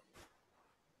hrila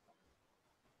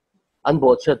an bo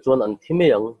che chuan an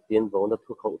thimeyang tin bo na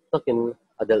thu khau takin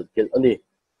adel kil ani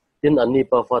tin ani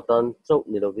pa fatan chau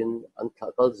ni lovin an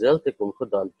thakal zel te kum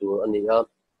khodan tu ani a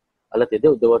ala te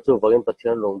deu dewa chu wangin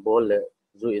pathian rong bol le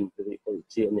zu in pri ol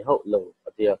chi ani hau lo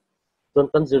atia chuan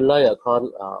kan zirlai khan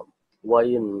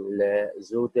wain le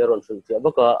zu te ron sul che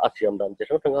baka athiam dan che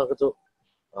thang ka chu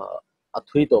a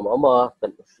thui to ma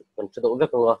kan che do ga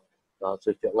ka chu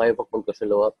che ngai vak pon ka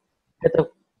selo heta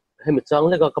hemi chang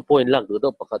le ka point lak du do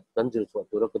pakhat kan jil chu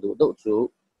tu ra ka du do chu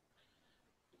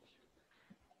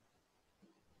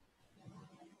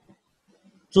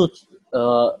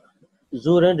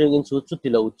zu ren ring in chu ti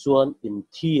lo chuan in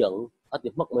thiang ati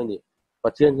mak mai ni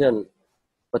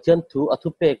pathian thu athu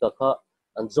pe ka kha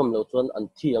an zom lo chuan an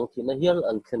thiang thina hial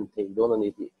an thlen thei don ani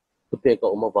ti thu pe ka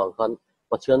oma wang khan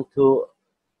pathian thu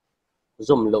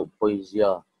zom lo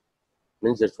poizia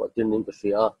nen zer chwa tin nin ka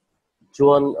sia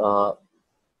chuan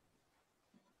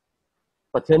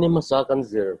pathian ma sa kan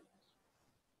zir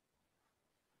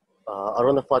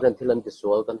arona faten thilan ti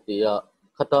sual kan tia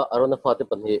khata arona fate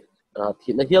panhi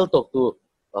thina hial tok tu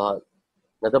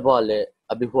nadaba le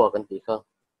abihua kan ti kha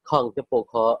khang te po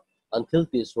kha until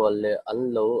ti sual le an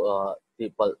lo ti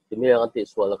pal ti me an ti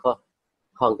sual kha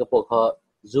khang te po kha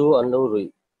zu an lo rui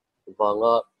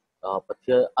wanga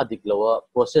pathia adik lawa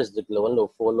process dik lawan lo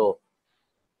follow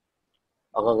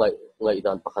anga ngai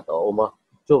dan pakhat a oma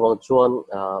chu wang chuan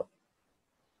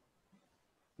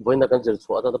boina kan jil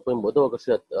chua ta poin bodo ka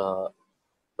siat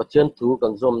pathian thu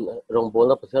kan zom rong bol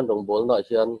na pathian rong bol na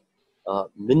hian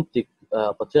mintik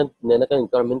pathian ne na kan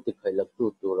kar mintik khailak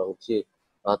tu rang chi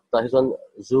ta hi chuan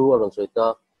zu ron soita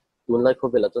tun lai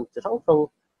khobela chon chang chang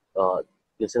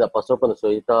kisena pastor pan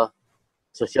soita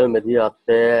social media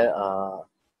te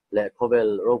le khobel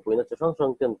ro puina chang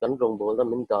chang ten kan rong bol na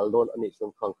min dal don ani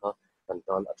chun khang kha kan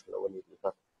tan a thlo ani ka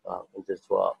kan jil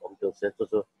chua om tu se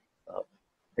chu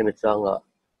hemi changa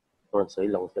ron soi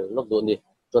long tel lok do ni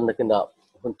chon na kina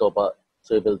hun to pa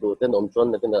soibel du ten om chon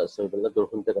na kina soibel na dur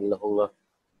hun te kan la honga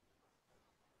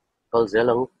kal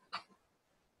zelang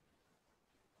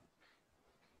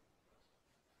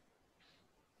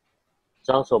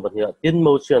chang so bathia tin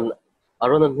motion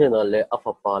aronan hena le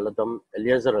afapa ladam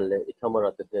eliezer le ithamara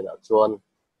te hena chuan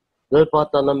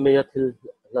lalpata na meya thil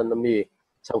lanami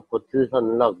changput thil han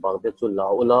lak bang te chu la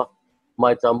ula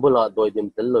mai chambula doidim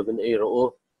tel lovin eiro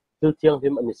thil thiang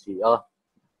him ani si a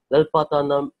lalpata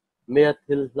na meya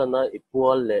thil lana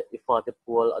ipual le ifate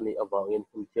pual ani awangin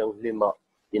thil thiang lima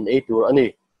in eitur ani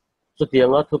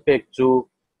chutianga thupek chu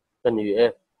kani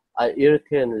a ir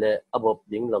then le abop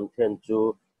ding lam then chu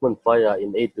mun faya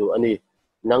in eitur ani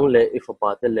nang le ifapa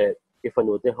te le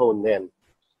ifanu te ho nen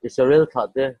Israel tha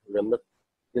te remna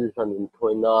til han in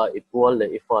thoina ipual le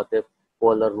ifate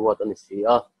pola ruat ani si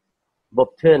a bob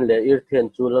then le ir then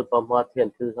chu lal pa ma then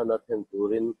thil hana then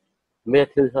turin me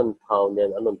thil han thau nen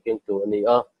anon keng tu ani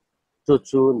a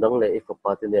chu nang le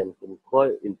ifapa te nen kin khoi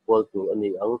in pol tu ani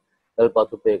ang elpa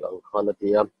tu pek ang khana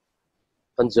tia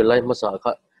kan jelai masa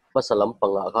kha pasalam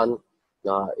panga khan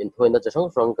in thoina chang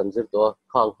sang kan zir to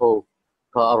khang ho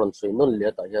kha aron sui non le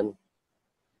ta hian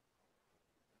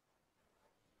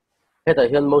heta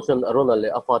hian motion arona le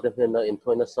afate hena in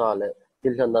thoina sa le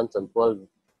tilhan nan chanpol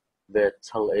ve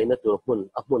chang eina tur hun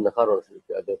na kharon ri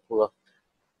ke ade thunga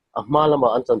ahmalama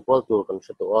an chanpol tur kan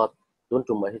hretwa tun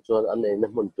tuma hi chuan an eina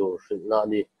mun tur hrilna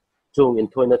ni chung in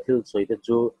thoina thil soite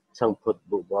chu chang phut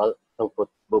bu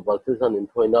bal thil han in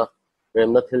thoina rem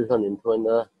na thil han in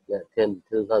thoina le then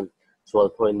thil han sual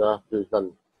thoina thil han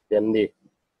ten ni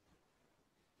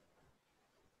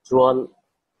chuan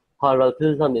haral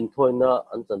thil han in thoina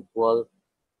an chan pual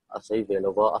a sei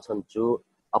velova a chan chu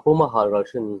apuma haral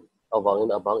shin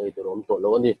awangin abang e turom to lo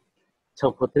ni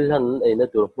chang phut thil han eina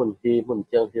tur hun hi mun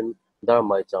tiang hin dar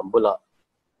mai chambula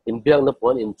in biak na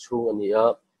pon in chung ania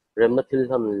rem na thil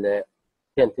han le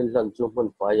ten thil han chu mun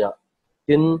faya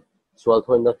tin sual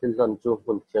thoina thil han chu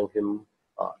mun tiang him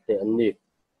te an ni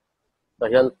ta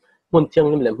hian mun tiang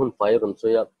him lem hun fai ron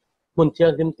choya mun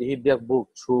tiang him ti hi biak buk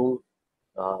chung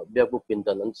biak buk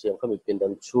pindan an siam khami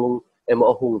pindan chung ema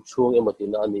ahung chung ema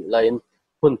tina ani lain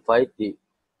hun fai ti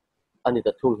ani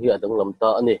ta thung hi adang lamta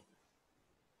ani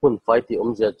hun fai ti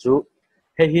omja chu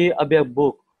he hi abiak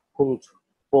buk hung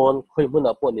pon khoi mun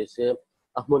a pon ni se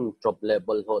a mun drop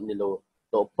level ho ni lo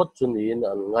to pot chunin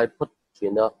an ngai pot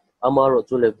china amaro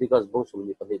chu levikas bung sum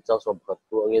ni pani cha som khat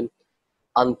tu angin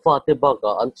an fa te ba ka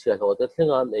an chia ho te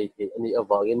thlenga nei ti ani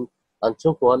awangin an chu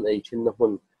kon ei thin na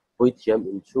hun pui thiam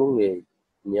in chung nge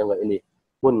nianga ani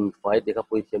hun fai te ka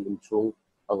pui thiam in chung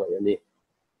anga ani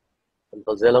an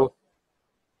to zelang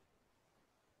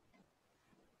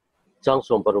chang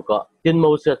som paruka tin mo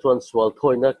se chuan sual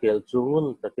thoina kel chungun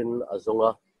takin azonga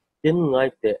tin ngai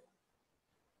te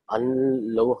an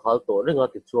lo hal to renga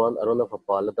ti chuan arona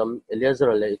phapa ladam Eliezer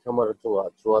le ithamar chunga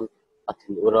chuan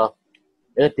athin ura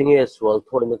e tinge sual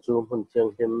thoina chu hun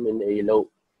thiang him in ei lo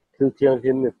thil thiang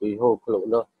him mi pui ho khlo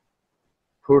na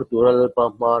phur tural pa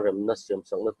ma rem na siam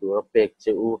sang na tur pek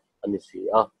che u ani si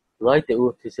a ngai te u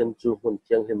thisen chu hun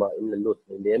thiang hima in le lut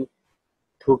nem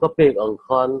thu ka pek ang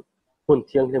khan hun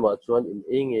thiang hima chuan in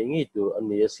e nge ngi tu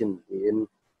ani asin in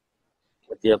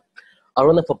atia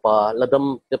arona phapa ladam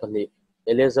te pani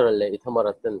Eliezer le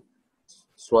ithamara ten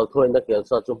sual thoina kel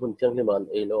sa chu hun thiang hima an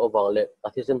ei lo awang le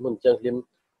athisen hun thiang him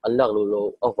an lak lu lo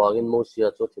awangin mo sia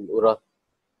chu thin ura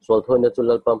sual thoina chu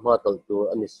lalpa ma tal tu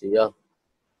ani sia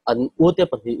an ute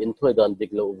pani in thoi dan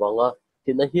dik lo wanga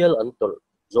tin a hial an tor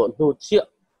zo nu chia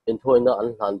in thoina an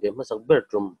hlan be ma sak ber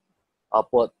trum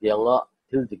apot yanga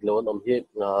thil dik lo om hi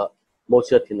mo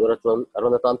sia thin ura chuan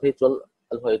arona tan phei chuan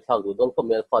an hoi thak du don ko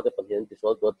mel fa te pani ti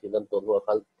sual to thin an to nu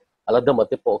khan aladam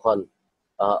ate po khan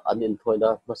an in thoina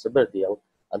ma sak ber tiang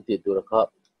an ti tur kha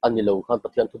ani lo khan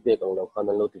pathian thu be kang lo khan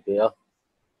an lo ti be a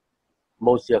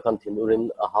mo sia khan thin urin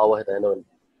a hawa heta non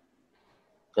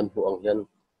kan hu ang hian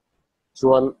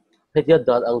chuan hetia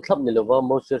dan ang thlap ni lova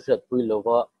mo sia shat pui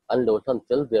lova an lo than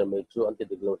tel ver mai chu an ti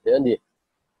dik lo te ani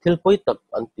thil poi tak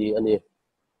an ti ani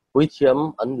pui thiam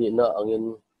an ni na angin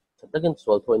takin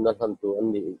sual thoina than tu an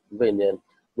ni ve nen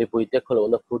mi pui te kholo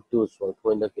na phut tu sual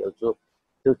thoina kel chu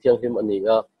thil thiang him ani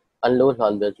a an lo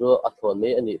hlan be chu a thon me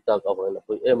ani ta ka wa na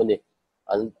pui em ani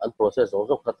an process ong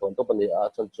zong kha thon to pani a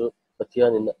chan chu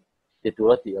pathian in ti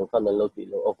tura ti ang khan an lo ti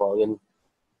lo awangin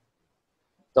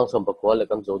tang som pa kwal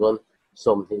kan zodon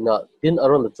som hina tin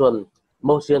aron chuan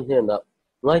motion he na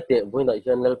ngai te boina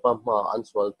hian lal pa ma an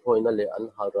sual thoina le an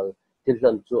haral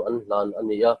tilhan chu an hlan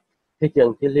ania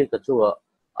hikyang thili ka chunga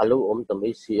alo om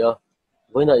tamei sia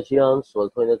boina hian sual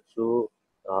thoina chu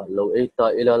lo eta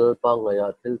ilal pa ngaya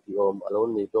thil ti om alo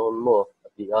ni don mo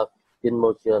atia tin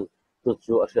motion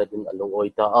chu ashatin along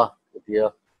oita a atia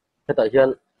heta hian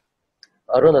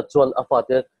arona chuan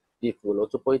afate ti fulo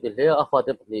chu poite le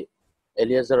afate pani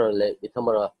Eliezer le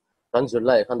ithamara kan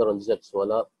zulai khan ron jek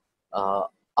sola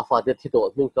afate thito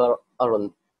hmingkar aron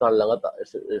tan langa ta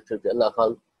na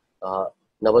khan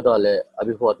nabada le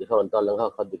abihwa ti khan tan langa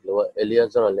kha diklo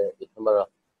Eliezer le ithamara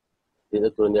tin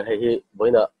turni hi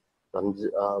boina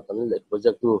kan le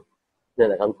project tu ne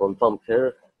la kan confirm kher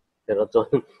chon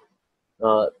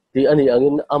ti ani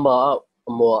angin ama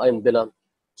mo ain bela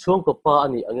chung ko pa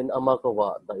ani angin ama ko wa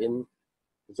da in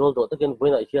zol do takin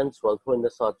boina hian sual thoina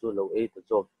sa chu lo e to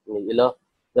job ni ila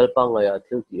dalpa ngaya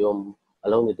thil ti om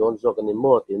alo ni don jok ani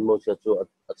mo tin mo sia chu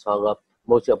achanga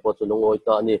mo sia po chu lungoi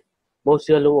ta ani mo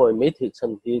sia lungoi me thi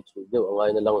chan hi chu de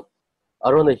angai na lang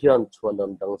arona hian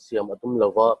chuanam dang siam atum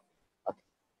lova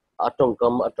atong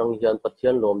kam atang hian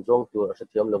pathian lom jong tur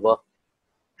sathiam lova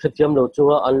sathiam lo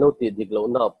chunga an lo ti dik lo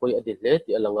na poi adi hle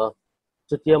ti alanga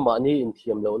chutia ma ni in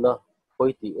thiam lo na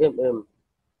poi ti em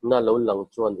na lo lang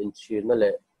chuan in chir na le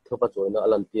thopa choina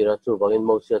alan tira chu wangin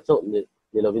mo sia chu ni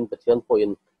lovin pathian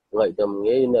point ngai dam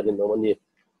nge in rin no ani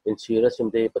in chira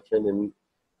simde pathian in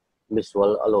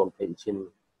miswal alom thein chin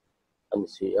an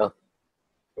si a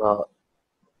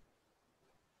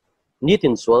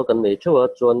nitin swal kan nei thewa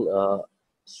chuan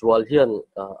swal hian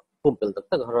pumpel tak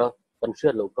tak hara kan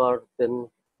share lokar ten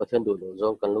pathian du lo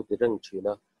jong kan lo ti reng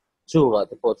china chunga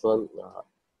te po chuan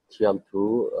thiam thu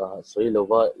soi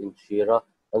lova in chira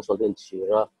an sol in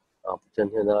chira chen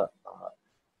hena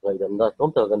ngai dam na tom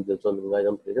ta kan chon ngai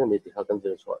dam thei ni ti ha kan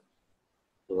dir chwa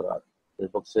tura el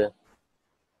boxe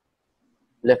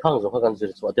le khang zo kan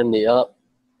dir chwa ten ni a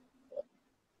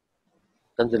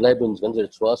kan dir lai bun kan dir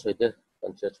chwa soi te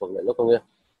kan che chwa le lo ko nge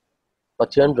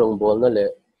pathian rong bol na le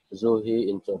zo hi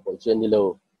in chong pol chen ni lo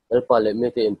el pa le me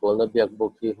te in pol na biak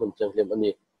bok hi hun chang hlem ani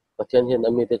pathian hen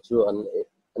ami te chu an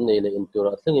nei le in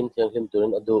tura thingin chang hlem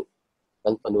turin adu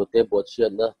kan panu te bo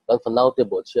chian na kan fanau te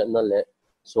bo chian na le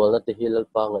sol na te hilal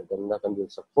pa ngai dam na kan dir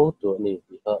sak pho tu ni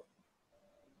ti ha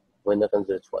when kan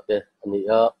dir chwa te ani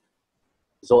a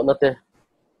zo na te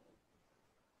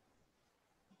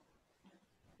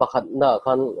pakhat na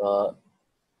khan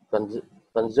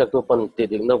kan jak tu pan ti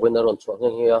ding na when ron chwa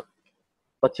nge ya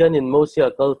pathian in mosia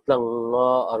kal tlang nga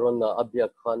arona abia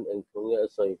khan eng thunge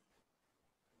asai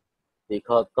ti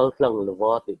kha kal tlang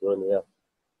lwa ti tur ne ya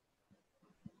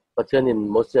pathian in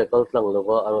mosia kal tlang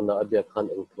lwa arona abia khan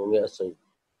eng thunge asai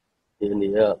ti ni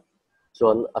ya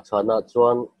chuan achana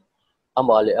chuan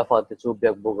amale afa te chu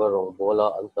bek boga rong bola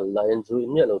an kal la en ju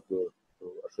in ya lo tu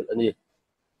asul ani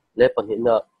le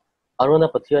panhina arona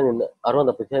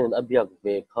pathian in abia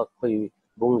ve kha khoi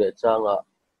bung le changa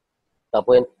ta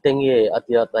point tengi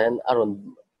atia tan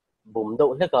aron bum do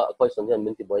leka koi son hian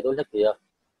min ti boy do lekia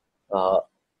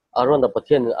aron da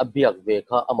pathian abiak ve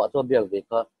kha ama to biak ve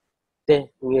kha te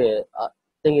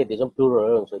nge ti jom tu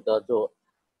ro so ta jo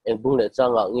en bung le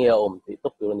changa nge om ti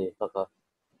tok tu ni kha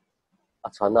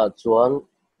achana chuan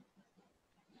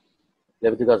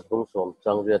Leviticus bung som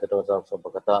chang ria ta tang chang so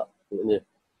bakata ni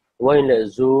wain le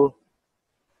zu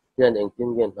hian eng tin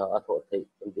gen ha a tho thei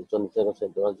an ti chon se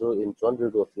to zu in chon ri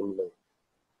do film le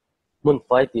mun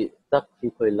fai ti tak khi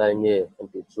khoi lai nge an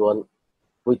ti chuan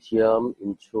pui thiam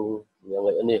in chung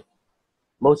ngai ani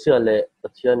mosia le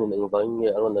pathian in engwang nge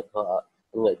aron na kha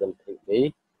ngai kan thei mei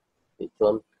ti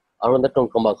chuan aron na tong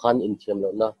kama khan in thiam lo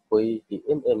na pui ti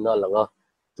na langa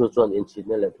chu chuan in chin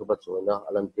ne le thuba chuana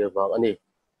alan tir wang ani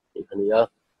ti khania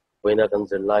poina kan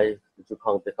zel lai chu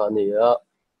khang te kha ni ya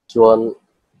chuan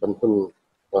kan hun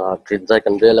trin zai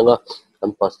kan re langa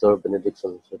kan pastor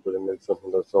benediction so tu nelson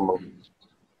hndo somang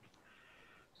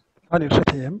ani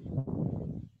thathem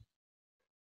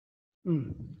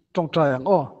trong trayang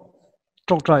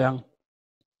trong trayang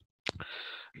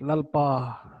lalpa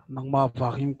nangma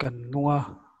waking kan nunga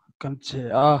kan che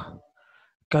a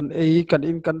kan kan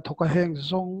in kan thoka heng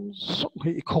zong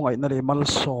hi khongai na le mal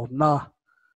som na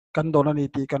kan donani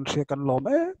ti kan thre kan lom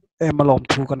malom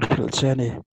thu kan khil che ni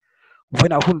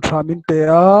when a hun tramin te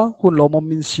a hun lomom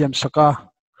min siam saka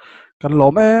kan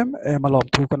lom malom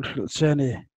thu kan khil che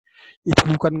ni i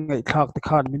thu kan ngai thak te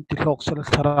khan min ti hlok sel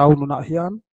tharau nu na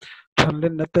hian than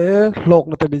len na te hlok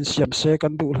na te bin siam se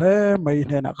kan du hle mai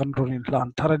ne na kan runin hlan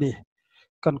tharani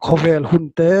kan khovel hun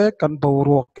te kan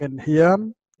boruak ken hian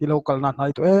i local na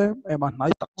nai to em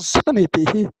nai tak satani ti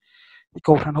hi i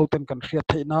ko than hoten kan hriat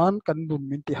theinan kan bum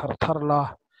min ti har thar la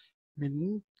min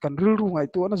kan ril ru ngai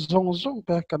tu na zong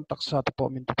te kan taksa te po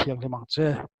min ti thiang lemang che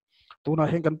tuna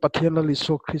heng kan pathian la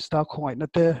liso krista khongai na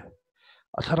te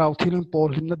atharau thilin pol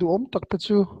him na du om tak te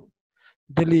chu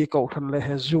delhi ko than le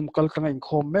he zoom kal tanga in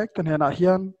khom mek tan hena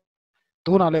hian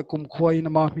tuna le kum khoi na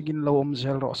ma migin lo om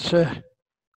zel ro se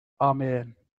amen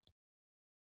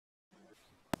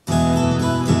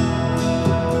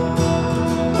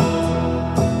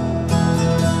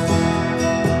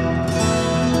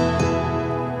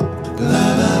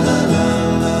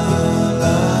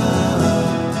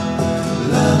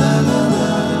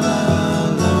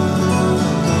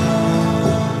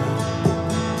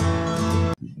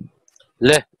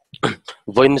le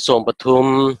voin som pathum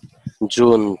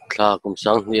june thla kum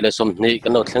sang ni le som ni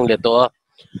kan no thleng le to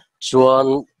chuan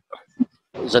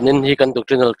zanin hi kan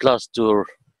doctrinal class tour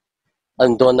an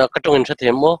dona katong in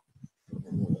thathem mo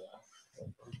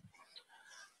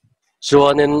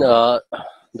chuanin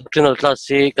doctrinal class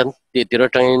hi kan ti tira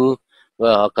tangin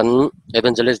kan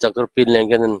evangelist dr pin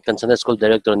lengen kan Sunday school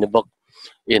director ni bok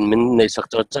in min nei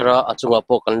saktor chara achunga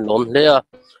po kan lom hlea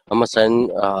ama san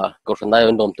ko thnai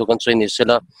on dom tu kan choi ni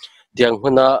sela tiang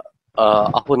huna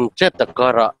ahun chet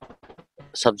takara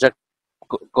subject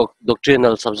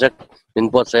doctrinal subject in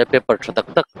bot sai paper thatak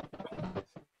tak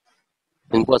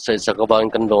in bot sai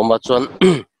sakabang kan loma chuan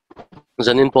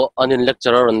zanin po anin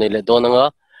lecturer on nei le donanga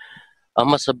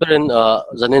ama sabren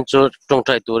zanin chu tong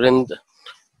trai turin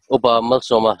uba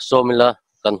malsoma somila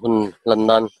kan hun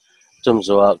lannan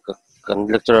chumzuwa kan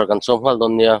lecturer kan somhal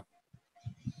don nia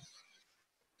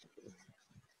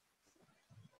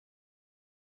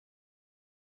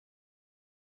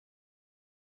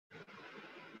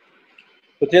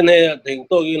Pathian he ding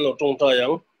to in lo tong ta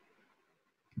yang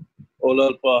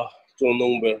olalpa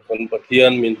chonong ber kan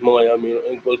pathian min maya min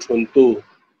engkol chuntu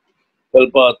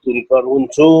kalpa tun kar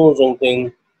hunchu jong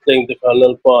teng te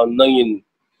khalalpa nangin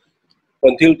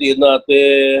kan thil ti na te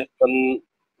kan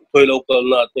thoi local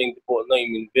na teng te po nang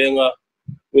min venga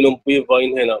minum pi vain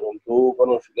hena om thu kan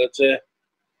sila che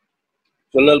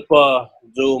chonalpa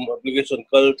zoom application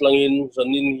kal tlangin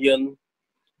zanin hian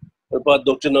kalpa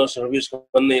doctrinal service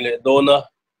kan nei le dona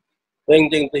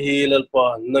teng te hi lalpa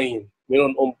nangin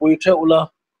minon om pui theula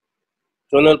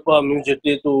chonalpa music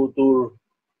tu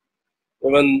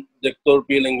Evan Dektor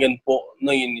Pilengen po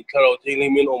nangin iklaraw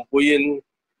tingin min ompuyin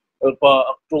alpa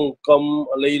aktung kam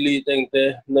alayli tengte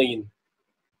nangin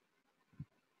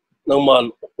nangman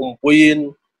ompuyin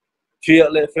siya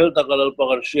le fel takal alpa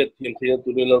karsyet him tina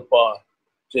turin alpa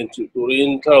sensi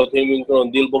turin klaraw tingin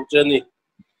karon dilbok cheni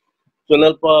son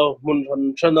alpa munhan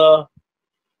chana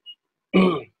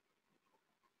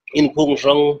inpung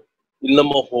sang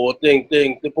inlama ho teng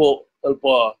po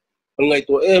alpa ngay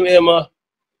to ema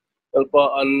alpa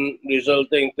an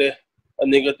resulting te a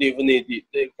negative ni ti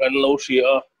te kan lo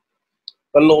sia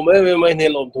kan lo me mai ne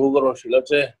lo thu garon sila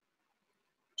che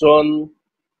chon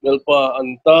alpa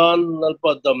antan alpa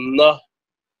damna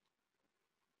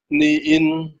ni in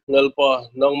alpa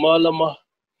nangmalama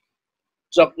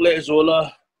chakle zola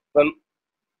kan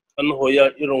hoya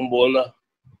irong bolna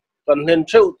kan hen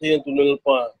cheu te tu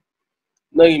alpa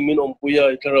nai min om puya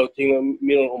itlaraw tinga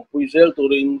min om pui zel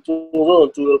turin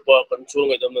chu alpa kan chu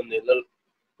ngai dam ne lal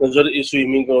Nazar isui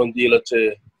min karon dila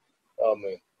che.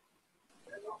 Amen.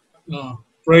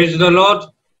 Praise the Lord.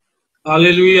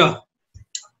 Hallelujah.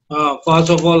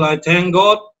 First of all, I thank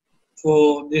God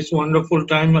for this wonderful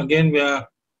time. Again, we are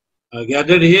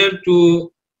gathered here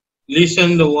to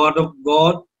listen the word of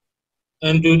God.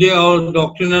 And today our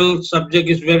doctrinal subject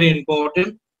is very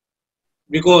important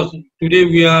because today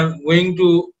we are going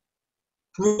to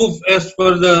prove as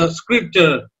per the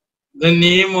scripture the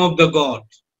name of the God.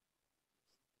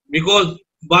 Because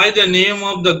by the name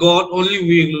of the God only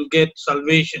we will get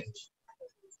salvation.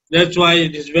 That's why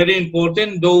it is very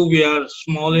important, though we are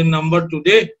small in number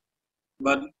today,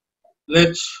 but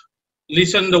let's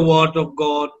listen the word of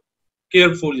God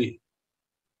carefully.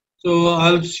 So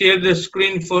I'll share the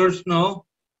screen first now.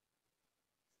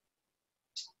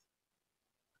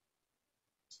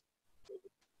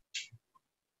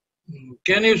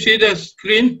 Can you see the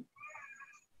screen?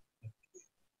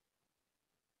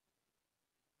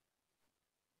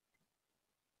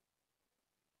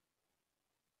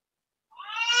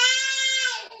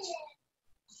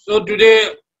 So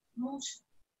today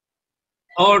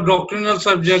our doctrinal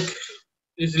subject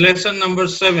is lesson number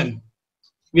 7.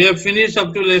 We have finished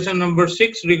up to lesson number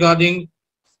 6 regarding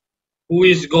who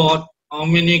is God, how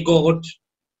many gods.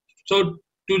 So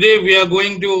today we are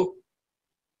going to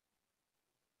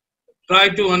try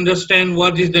to understand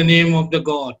what is the name of the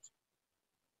God.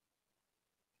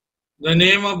 The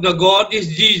name of the God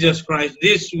is Jesus Christ.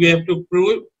 This we have to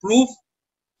prove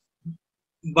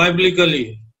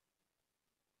biblically.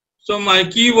 So my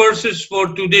key verses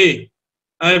for today,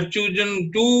 I have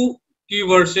chosen 2 key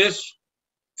verses.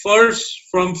 First,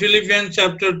 from Philippians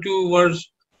chapter 2,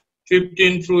 verse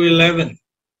 15 through 11.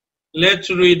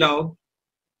 Let's read out.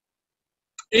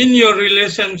 In your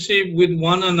relationship with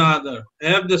one another,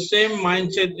 have the same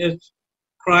mindset as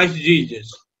Christ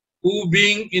Jesus, who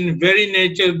being in very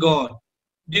nature God,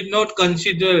 did not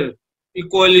consider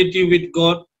equality with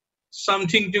God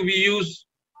something to be used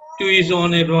to his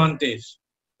own advantage.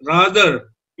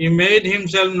 Rather, he made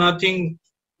himself nothing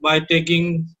by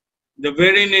taking the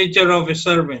very nature of a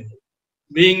servant,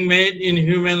 being made in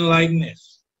human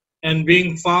likeness, and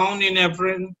being found in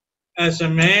appearance as a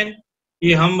man,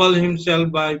 he humbled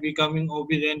himself by becoming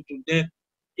obedient to death,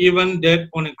 even death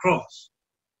on a cross.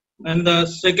 And the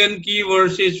second key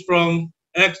verse is from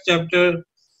Acts chapter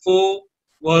 4,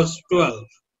 verse 12.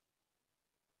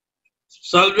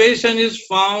 Salvation is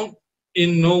found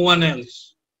in no one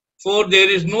else, for there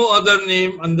is no other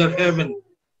name under heaven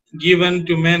given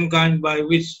to mankind by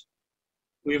which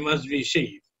we must be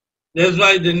saved. That's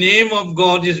why the name of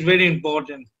God is very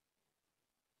important,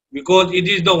 because it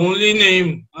is the only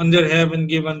name under heaven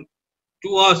given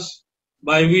to us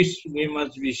by which we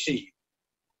must be saved.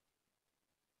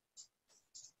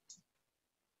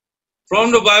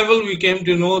 From the Bible, we came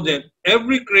to know that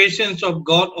every creation of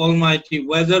God Almighty,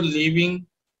 whether living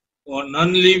or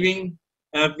non-living,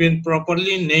 have been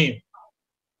properly named,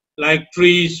 like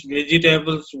trees,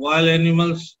 vegetables, wild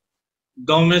animals,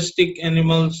 domestic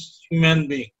animals, human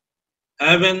beings,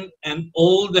 heaven and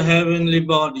all the heavenly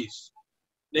bodies.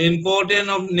 The importance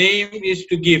of name is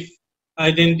to give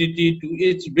identity to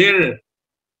its bearer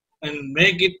and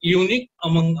make it unique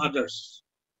among others.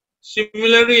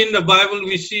 Similarly, in the Bible,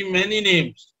 we see many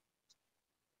names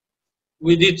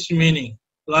with its meaning,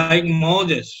 like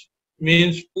Moses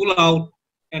means pull out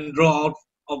and draw out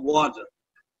of water.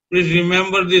 Please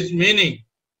remember this meaning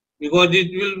because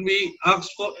it will be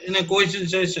asked for in a question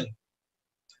session.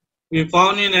 We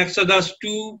found in Exodus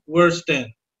 2 verse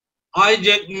 10.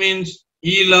 Isaac means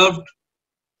he loved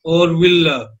or will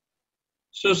love.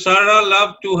 So Sarah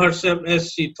loved to herself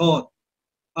as she thought,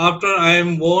 after I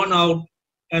am worn out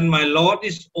and my lot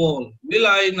is all, will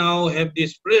I now have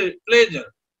this pleasure?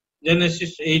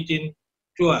 Genesis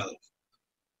 18:12.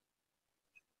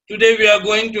 Today we are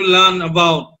going to learn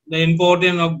about the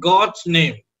importance of God's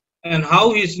name and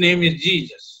how his name is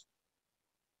Jesus.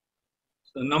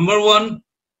 So number one,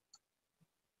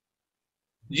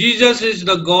 Jesus is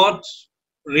the God's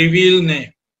revealed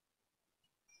name.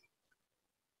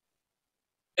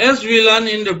 As we learned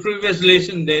in the previous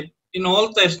lesson that in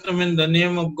Old Testament the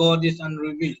name of God is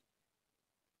unrevealed.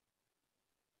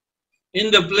 In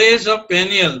the place of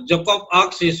Peniel, Jacob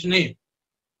asked his name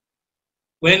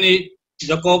when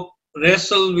Jacob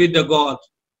wrestled with the God.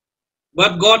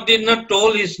 But God did not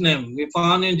tell his name. We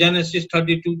found in Genesis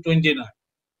 32:29.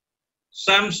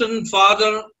 Samson's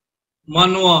father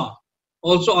Manoah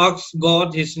also asked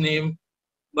God his name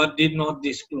but did not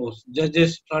disclose.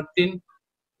 Judges 13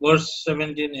 verse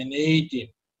 17 and 18.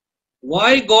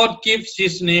 Why God keeps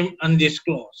his name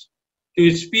undisclosed to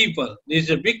his people? This is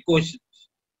a big question.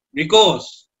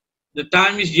 Because the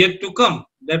time is yet to come,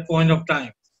 that point of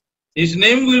time. His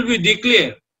name will be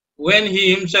declared when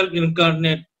he himself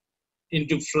incarnate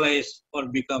into flesh or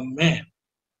become man.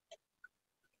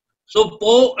 So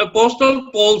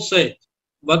Apostle Paul said,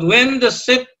 but when the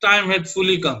set time had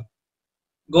fully come,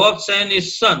 God sent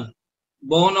his son,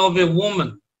 born of a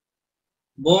woman,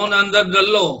 born under the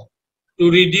law, to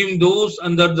redeem those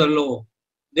under the law,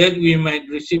 that we might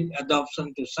receive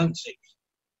adoption to sonship.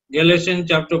 Galatians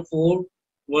chapter 4,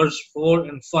 verse 4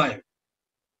 and 5.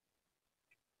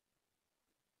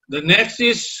 The next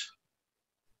is,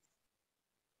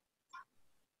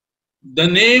 the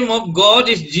name of God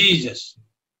is Jesus.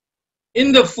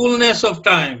 In the fullness of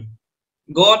time,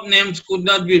 God's names could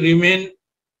not be remained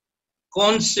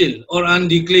concealed or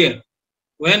undeclared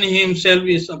when he himself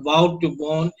is about to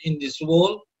born in this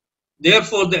world.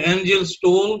 Therefore the angels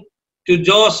told to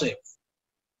Joseph,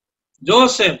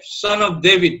 Joseph, son of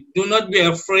David, do not be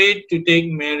afraid to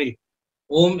take Mary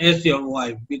home as your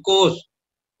wife, because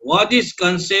what is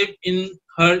conceived in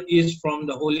her is from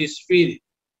the Holy Spirit.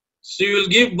 She will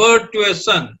give birth to a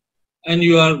son, and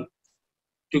you are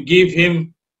to give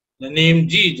him the name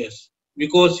Jesus,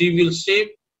 because he will save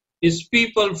his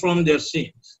people from their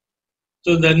sins.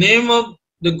 So the name of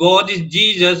the God is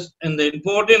Jesus, and the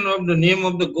importance of the name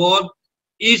of the God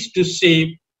is to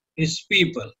save his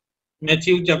people.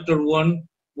 Matthew chapter 1,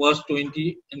 verse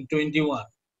 20 and 21.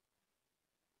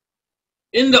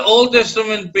 In the Old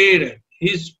Testament period,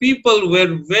 his people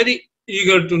were very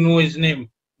eager to know his name,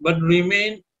 but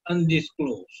remained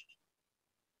undisclosed.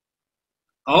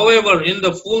 However, in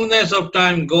the fullness of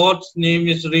time, God's name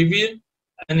is revealed,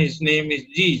 and his name is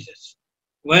Jesus.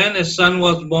 When a son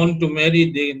was born to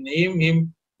Mary, they named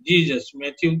him Jesus.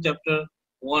 Matthew chapter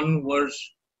 1, verse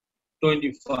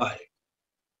 25.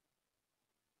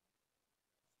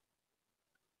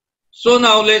 So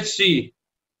now let's see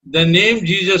the name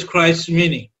Jesus Christ's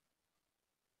meaning.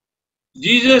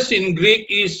 Jesus in Greek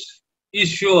is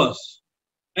Yeshua,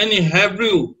 and in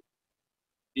Hebrew,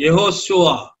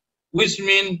 Yehoshua, which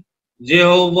means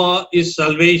Jehovah is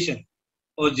salvation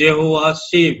or Jehovah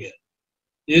Savior.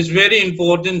 It is very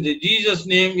important that Jesus'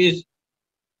 name is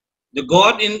the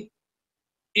God in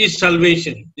is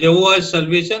salvation. Jehovah is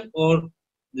salvation or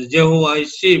the Jehovah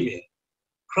is Savior.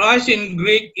 Christ in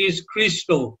Greek is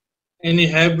Christo, and in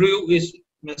Hebrew is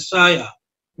Messiah,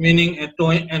 meaning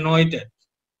anointed.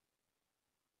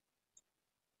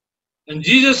 And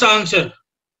Jesus answered,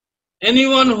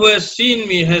 anyone who has seen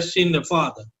me has seen the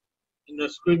Father. In the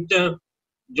scripture,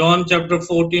 John chapter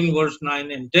 14, verse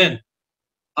 9 and 10.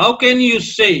 How can you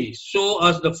say, show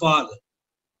us the Father?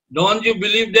 Don't you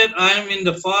believe that I am in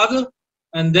the Father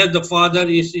and that the Father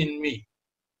is in me?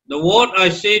 The word I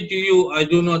say to you, I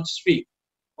do not speak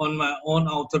on my own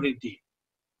authority.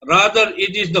 Rather,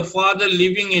 it is the Father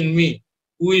living in me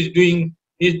who is doing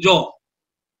his job.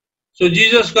 So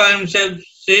Jesus Christ himself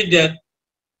said that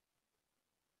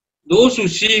those who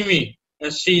see me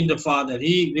have seen the Father.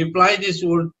 He replied this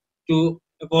word to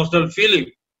Apostle Philip.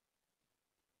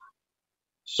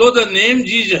 So the name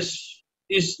Jesus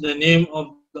is the name of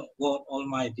the God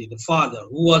Almighty, the Father,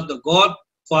 who was the God,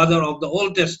 Father of the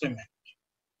Old Testament.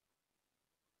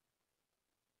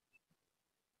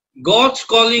 God's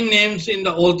calling names in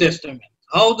the Old Testament.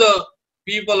 How the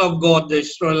people of God, the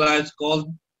Israelites,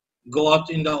 called God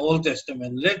in the Old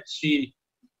Testament. Let's see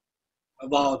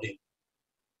about it.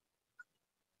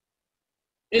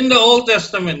 In the Old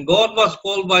Testament, God was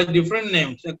called by different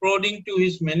names according to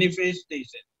his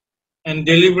manifestation and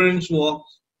deliverance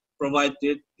works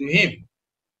provided to him.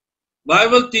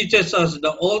 Bible teaches us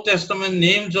the Old Testament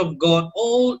names of God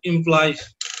all implies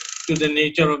to the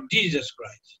nature of Jesus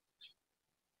Christ.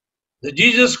 The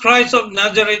Jesus Christ of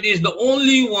Nazareth is the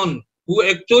only one who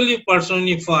actually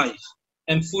personifies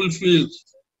and fulfills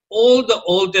all the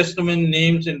Old Testament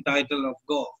names and titles of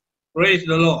God. Praise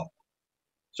the Lord.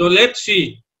 So let's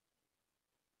see.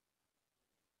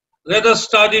 Let us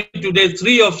study today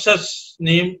 3 of such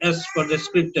names as per the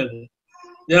scripture.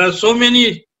 There are so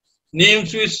many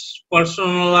names which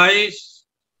personalize,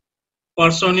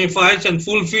 personifies and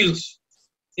fulfills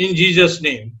in Jesus'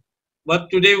 name. But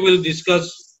today we'll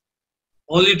discuss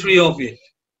only 3 of it.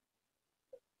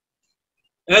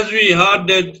 As we heard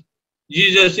that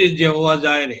Jesus is Jehovah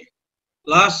Jireh.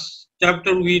 Last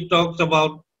chapter we talked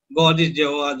about God is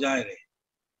Jehovah Jireh.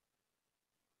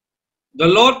 The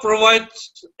Lord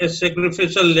provides a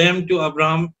sacrificial lamb to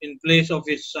Abraham in place of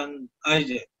his son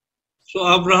Isaac. So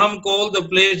Abraham called the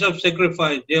place of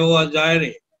sacrifice Jehovah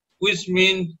Jireh, which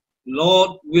means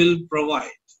Lord will provide.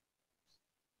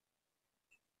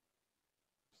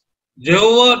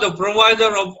 Jehovah, the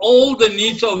provider of all the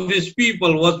needs of his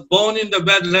people, was born in the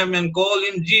Bethlehem and called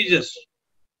him Jesus.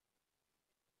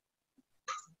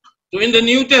 So in the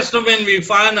New Testament we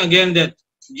find again that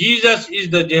Jesus is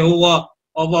the Jehovah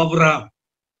of Abraham.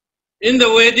 In the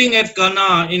wedding at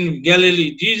Cana in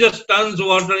Galilee, Jesus turns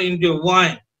water into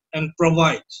wine and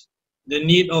provides the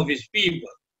need of his people.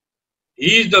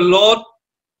 He is the Lord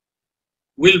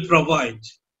will provide.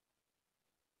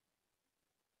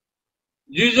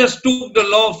 Jesus took the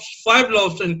loaves, 5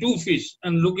 loaves and 2 fish,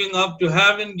 and looking up to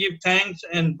heaven, gave thanks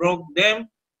and broke them.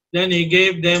 Then he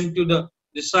gave them to the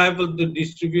disciples to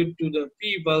distribute to the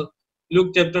people.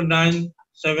 Luke chapter 9,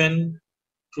 7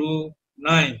 through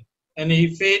 9. And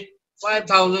he fed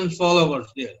 5,000 followers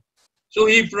there. So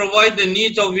he provides the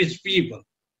needs of his people.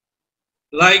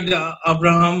 Like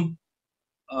Abraham,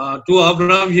 to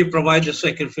Abraham he provides a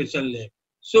sacrificial lamb.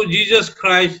 So Jesus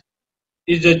Christ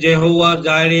is the Jehovah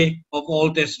Jireh of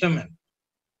Old Testament.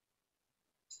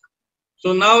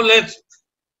 So now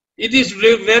it is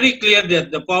very clear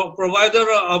that the provider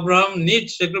of Abraham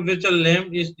needs sacrificial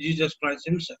lamb is Jesus Christ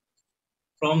himself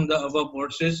from the above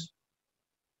verses.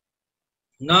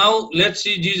 Now let's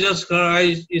see Jesus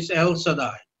Christ is El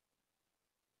Shaddai.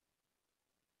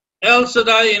 El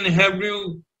Shaddai in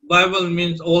Hebrew Bible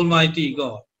means Almighty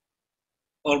God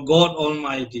or God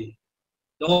Almighty.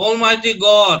 The Almighty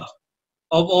God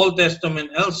of Old Testament,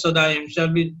 El Shaddai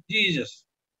himself is Jesus.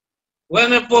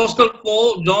 When Apostle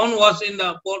John was in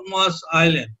the Patmos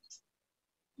Island,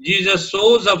 Jesus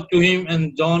shows up to him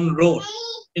and John wrote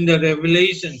in the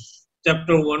Revelation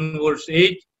chapter 1 verse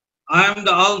 8, I am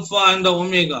the Alpha and the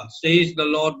Omega, says the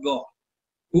Lord God,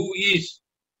 who is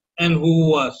and who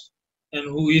was and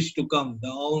who is to come, the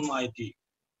Almighty.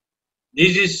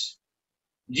 This is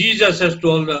Jesus has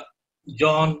told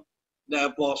John the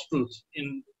apostles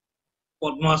in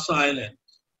Patmos Island.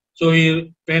 So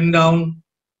he penned down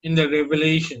in the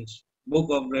Revelations,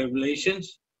 book of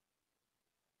Revelations.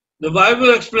 The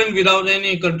Bible explains without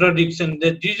any contradiction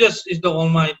that Jesus is the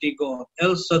Almighty God,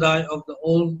 El Shaddai of the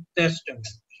Old Testament.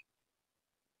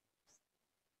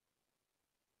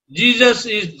 Jesus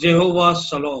is Jehovah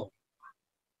Shalom.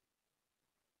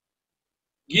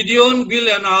 Gideon built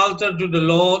an altar to the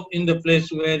Lord in the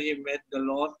place where he met the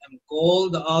Lord and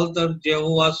called the altar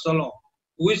Jehovah Shalom,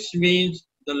 which means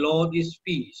the Lord is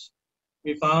peace.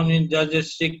 We found in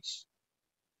Judges 6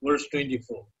 verse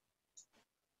 24.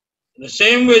 In the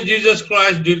same way Jesus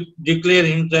Christ declared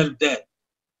himself that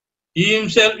he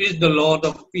himself is the Lord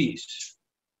of peace.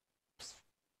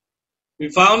 We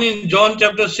found in John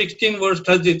chapter 16 verse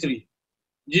 33,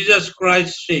 Jesus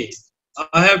Christ said,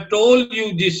 I have told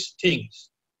you these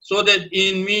things so that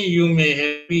in me you may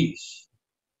have peace.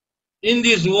 In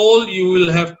this world you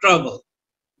will have trouble,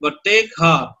 but take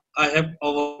heart, I have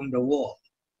overcome the world.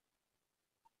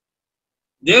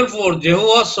 Therefore,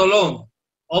 Jehovah Shalom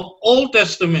of Old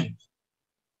Testament,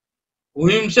 who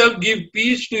himself gives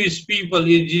peace to his people,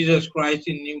 is Jesus Christ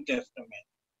in New Testament.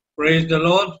 Praise the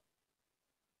Lord.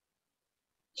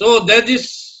 So that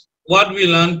is what we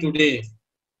learn today.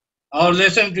 Our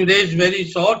lesson today is very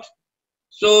short.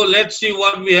 So let's see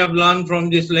what we have learned from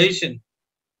this lesson.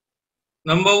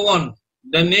 Number 1,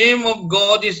 the name of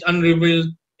God is unrevealed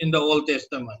in the Old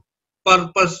Testament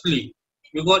purposely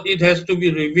because it has to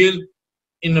be revealed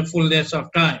in the fullness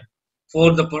of time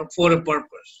for a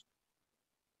purpose.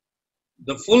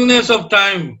 The fullness of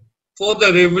time for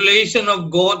the revelation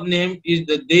of God's name is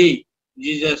the day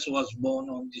Jesus was born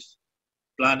on this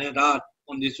planet Earth,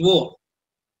 on this world.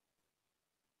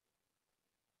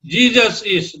 Jesus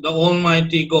is the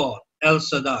Almighty God, El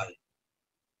Shaddai.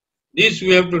 This we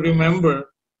have to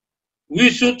remember. We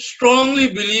should strongly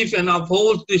believe and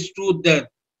uphold this truth that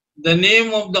the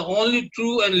name of the only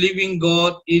true and living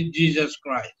God is Jesus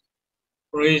Christ.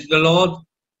 Praise the Lord.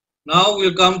 Now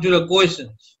we'll come to the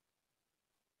questions.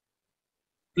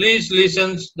 Please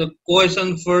listen to the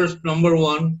question first, number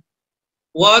 1.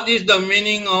 What is the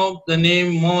meaning of the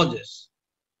name Moses?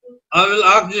 I will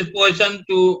ask this question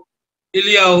to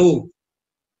Eliyahu.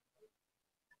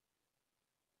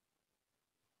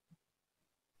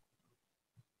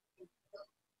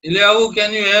 Eliyahu,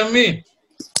 can you hear me?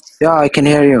 Yeah, I can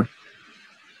hear you.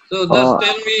 So just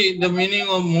tell me the meaning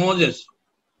of Moses.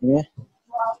 Yeah.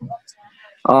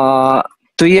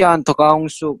 Tuyan tokaung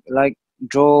soup, like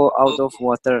draw out of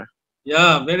water.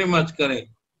 Yeah, very much correct.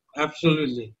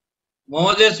 Absolutely.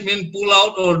 Moses means pull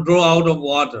out or draw out of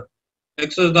water.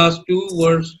 Exodus 2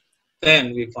 verse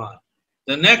 10 we find.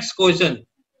 The next question.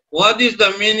 What is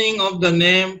the meaning of the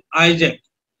name Isaac?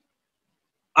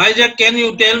 Isaac, can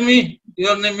you tell me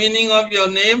the meaning of your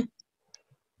name?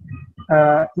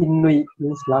 Inuit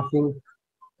means laughing.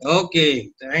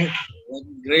 Okay, thanks.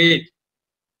 Great.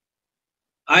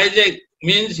 Isaac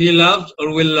means he loves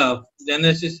or will love.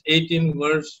 Genesis 18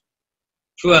 verse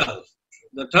 12.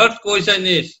 The third question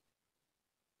is,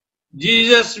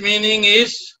 Jesus' meaning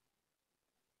is,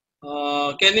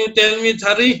 can you tell me,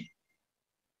 Thari?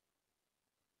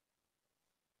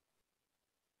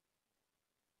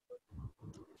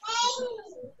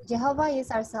 Jehovah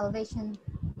is our salvation.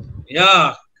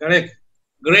 Yeah, correct.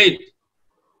 Great.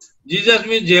 Jesus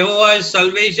means Jehovah is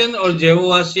salvation or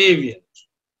Jehovah Savior.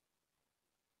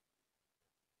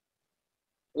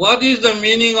 What is the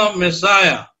meaning of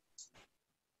Messiah?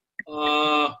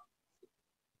 I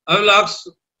will ask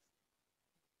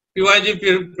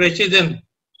PYG President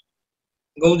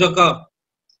Gaujaka.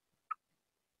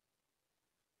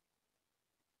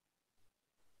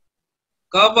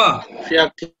 Kaba.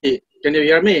 Shakti. Can you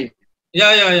hear me?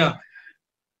 Yeah.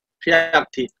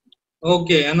 Shakti.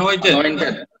 Okay, anointed.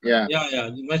 Anointed. Yeah. Yeah.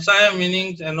 Messiah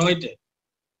meaning anointed.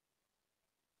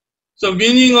 So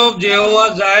meaning of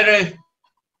Jehovah Jireh.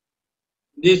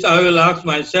 This I will ask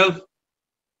myself.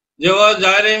 Jehovah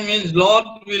Jireh means Lord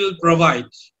will provide.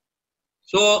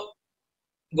 So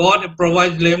God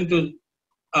provides lamb to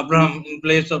Abraham in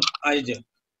place of Isaac.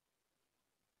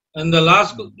 And the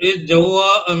last is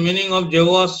Jehovah, meaning of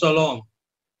Jehovah Shalom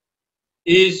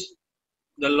is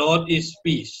the Lord is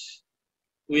peace,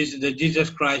 who is the Jesus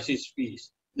Christ is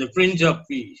peace, the Prince of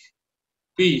Peace.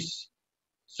 Peace.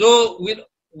 So with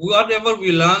whatever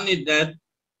we learn is that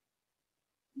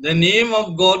the name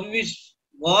of God which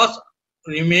was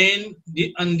remained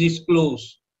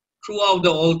undisclosed throughout the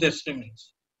Old Testament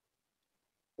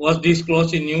was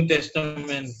disclosed in New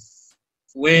Testament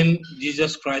when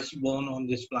Jesus Christ born on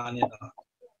this planet Earth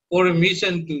for a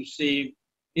mission to save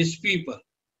his people.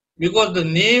 Because the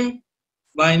name,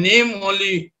 by name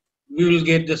only we will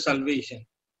get the salvation.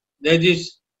 That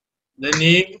is, the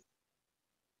name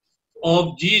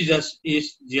of Jesus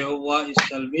is Jehovah is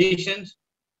salvation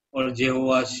or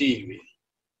Jehovah Savior.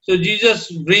 So Jesus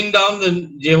bring down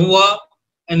the Jehovah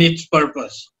and its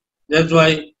purpose. That's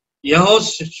why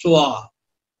Yehoshua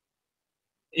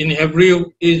in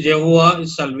Hebrew is Jehovah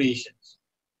is salvation.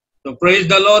 So praise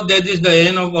the Lord. That is the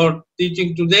end of our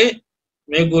teaching today.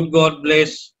 May good God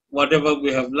bless whatever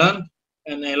we have learned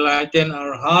and enlighten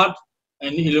our heart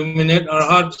and illuminate our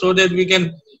heart so that we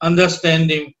can understand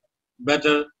Him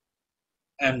better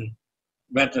and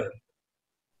better.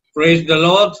 Praise the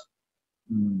Lord.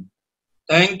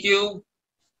 Thank you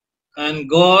and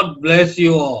God bless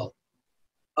you all.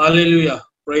 Hallelujah.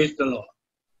 Praise the Lord.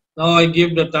 Now I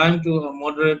give the time to our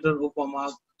moderator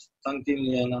Upama Santin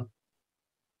Liana.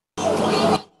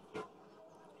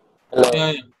 Hello.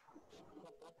 Yeah.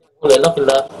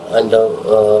 Kila and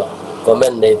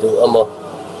comment này du amo.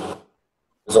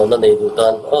 Zona này du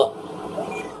tan.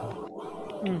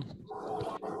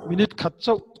 Minute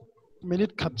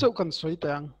khatchau kan soi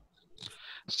tang.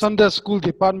 Sunday School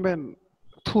Department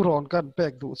thuron kan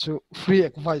pek du chu free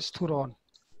advice thuron.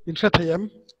 In khathayam.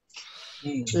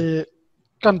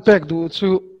 Kan pek du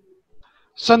chu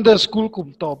Sunday School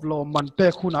kum top lo man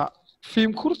pek khuna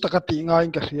film khur takati nga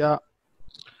in kahria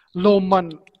lo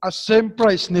man a same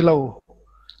price ni lo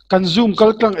kan zoom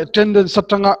kalkang attendance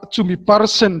satanga chumi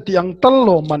percent tiang tal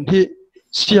lo man hi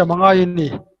siamanga ni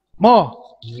mo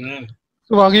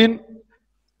wangin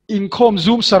income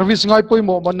Zoom service ngai poi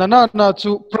mo manana na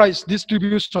chu price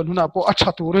distribution huna po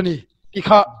acha turani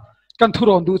ikha kan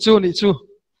thuron du chu ni chu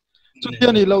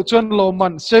chu ni lo chuan lo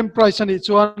man same price ani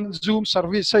chuan Zoom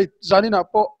service sai zanina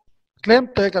po claim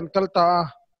te kan kalta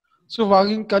chu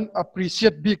wangin kan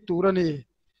appreciate big turani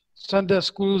Sunday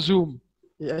school Zoom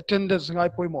attendance ngai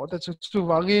poi mo ta chu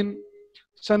wangin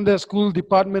Sunday school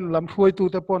department lam huai tu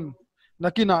te pon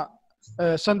nakina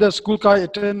Sunday school ka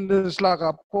attendance la ka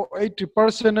po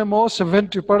 80% mo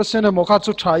 70% mo kha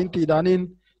chu thain ti danin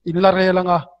in la re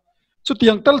langa chu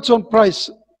tiang tal chon price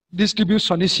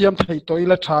distribution is siam thai to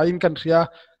ila thain kan ria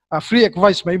free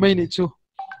advice mai ni chu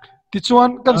ti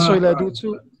chuan kan soila du chu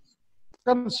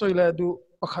kan soila du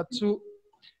pakhat chu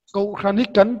ko khani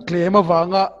kan claim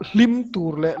awanga hlim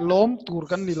tur le lom tur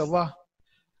kan ni lawa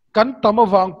kan tama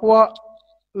wang po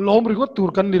lom ri ko tur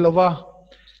kan ni lawa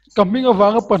coming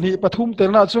awanga pani pathum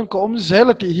telna chun ko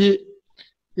zelati hi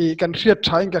kan riat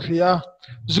thain ka ria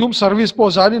Zoom service po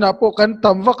zani na po kan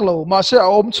tamwak lo ma se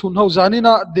aom chun ho zani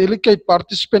na delicate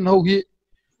participant ho hi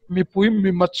mi puim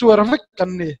mi machuar vek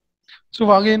kan ni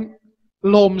chuwangin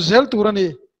lom zel turani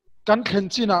kan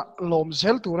khenchina lom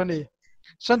zel turani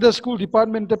Sunday school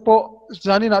department te po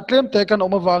zani na claim te kan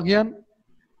oma wangian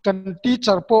kan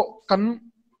teacher po kan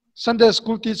Sunday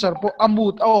school teacher po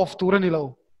amut off turani lo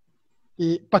i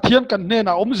pathian kan ne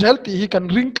na om zel ti hi kan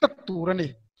ring kat turani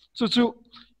chu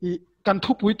i kan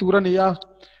thu pui turani ya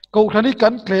ko khani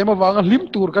kan claim awanga lim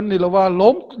tur kan ni lawa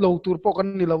lom lo tur po kan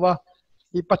ni lawa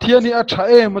i pathian ni a tha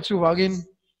e ma chu wangin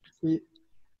i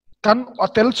kan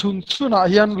atel chun chuna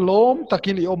hian lom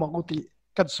takin i omanguti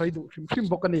kan soidu hrim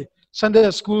bokani Sunday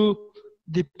school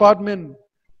department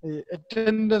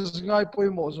attendance ngai poi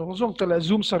mo zong tele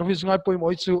Zoom service ngai poi mo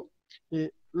chu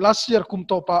last year kum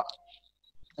to pa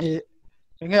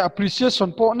nge appreciation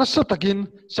po na sa takin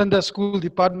Sunday school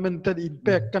department ten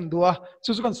impact kan dua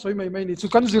chu kan soi mai ni chu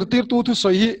kan zirtir tu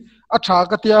soi hi a tha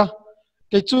ka tia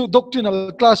ke chu doctrinal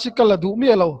classical adu mi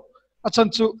alo achan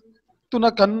chu tuna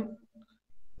kan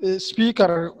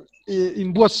speaker in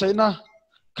buat sai na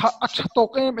kha acha to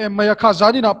em maya kha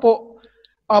zani na po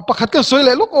pakhat kan soi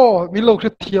le lok o mi lo khre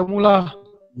thiamula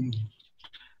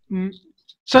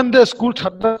Sunday school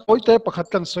thada oite pakhat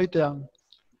kan soi teang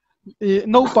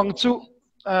no pang chu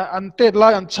ante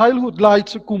lai an childhood lai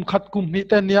chu kum khat kum ni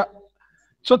ten ya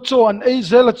cho an ei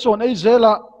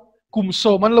zela kum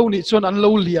so man lo ni chon an lo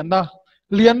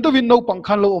lian do win no pang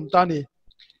khan lo om ta ni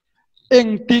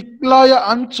eng tik lai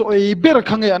an choi ber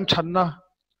khange an thanna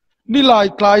ni lai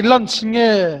klai lunch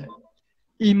nge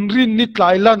in rin ni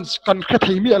klai lunch kan kha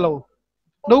thei mi alo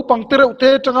no pang te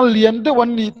changal lian de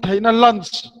wan ni theina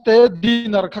lunch te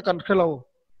dinner kha kan khelo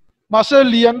ma se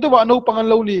lian de wa no pang an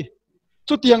lo ni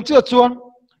chu tiang chu chuan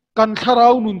kan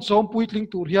kharau nun chom puitling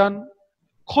tur hian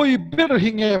khoi ber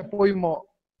hinge poimo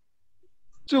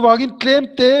chu wagin claim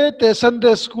te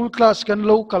Sunday school class kan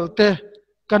local te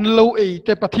kan lo ei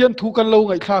te pathian thu kan lo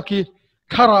ngai kha ki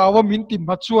kharawa min ti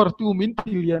machuar tu min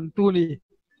ti lian tu ni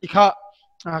ikha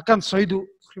kan soidu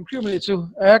khrim mai chu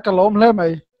ka lom le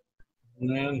mai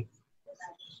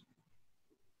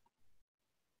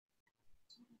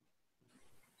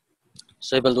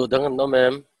Soibal du dangan no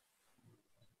ma'am.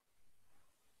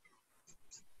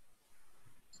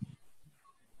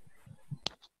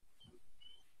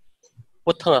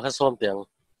 Put thang a som tiang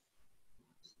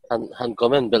han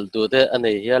comment bel tu te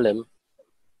anei hialem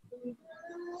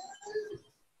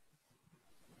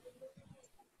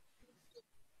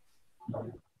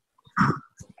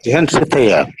Yan sa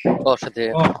tayo. sa te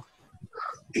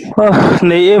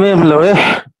Nei em lo eh.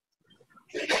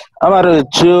 Amar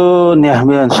chu nya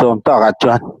mian som ta ka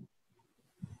chuan.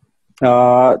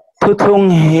 Thu thung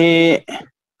hi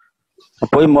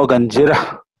poi mo ganjira.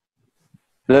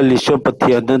 La lisho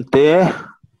pathian den te.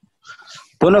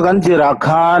 Tuna ganjira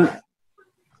khan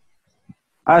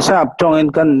asap tong en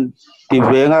kan ti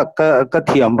venga ka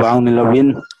thiam wang ni lovin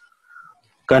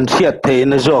kan siat the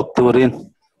na jok turin.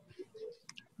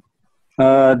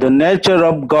 The nature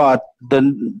of God,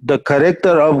 the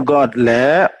character of God,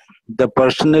 the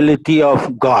personality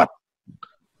of God.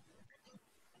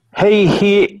 Hey,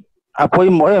 he apoy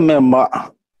mo emma.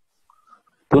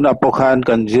 Tuna pokhan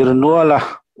kan jirnuala.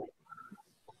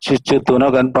 Chichu tuna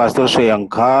kan pastor Sayang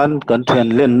Khan, kan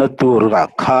ten len natur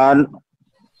Khan.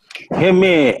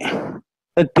 Heme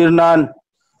etirnan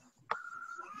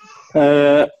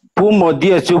pumo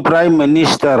dia chu Prime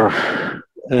Minister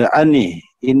ani.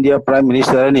 India Prime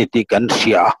Minister ni ti kan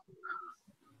sia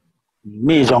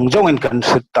mi jong in kan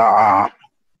sita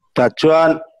ta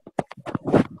chuan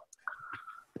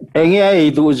enge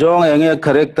ai du jong enge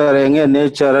character enge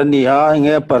nature ni ha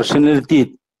enge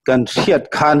personality kan siat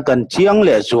khan kan chiang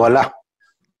le zuala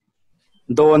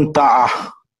don ta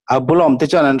abulom te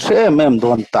chan an se mem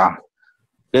don ta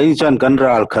ke chan kan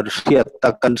ral khar siat ta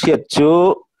kan siat chu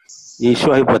I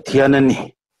shoi pathian ani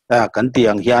kan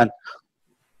tiang hian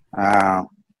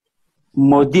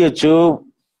Modi chu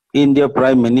India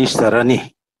Prime Minister ani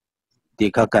ti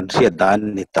kha kan siat dan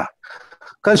ni ta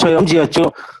kan soyom ji chu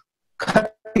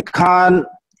khan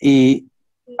I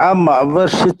ama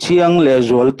verse chiang le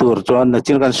zol tur chon na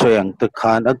chin kan soyang te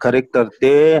khan a character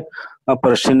te a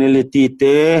personality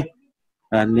te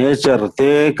a nature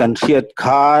te kan siat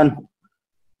khan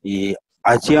I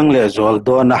a chiang le zol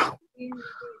do na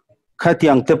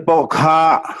khatiang te po kha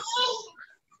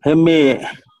hemi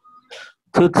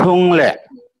thu thung le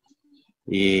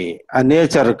a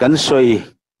nature kan soi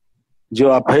jo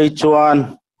a phei chuan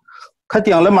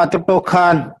khatiang lama te po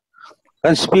khan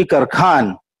kan speaker khan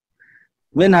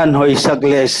min han hoi sak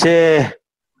le se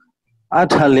a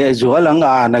thale zo lang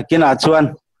a na kina chuan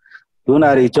tuna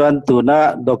ri chuan tuna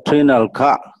doctrinal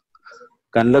kha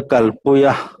kan lakal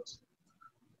puya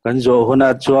kan zo huna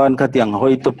chuan khatiang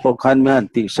hoi tu po khan mi han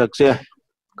ti sak se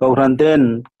ko ran den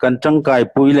kan changkai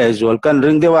pui le zol kan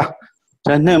ring dewa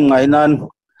chan nem ngai nan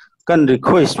kan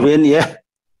request ven ye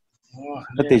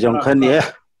ti jong khan ye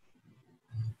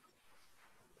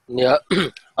nia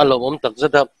alo mom tak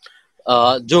zata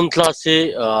Zoom class si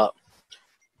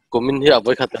komin hi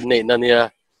avoi khat nei na nia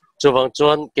chuwang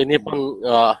chuan keni pang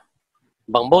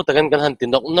bangbo takan kan han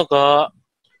tinok noka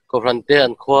ko rante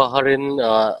an khwa harin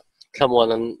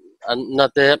thamon an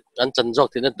nate an chanjok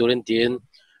thina turin tin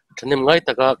thanim ngai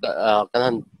taka kan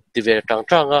han tive tang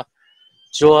tanga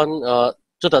chuan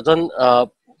chuta jan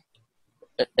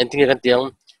enting kan tiang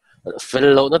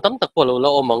fellow na tam tak polo la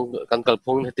omang kan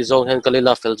kalphung heti zong hen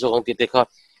kalila fel zong ti te kha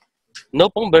no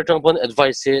pong bertang pon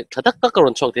advice se thatak ka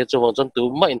karon chok te chuwang jan tu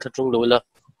ma in thatung lola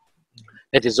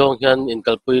heti zong hian in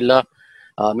kalpuila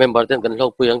member ten kan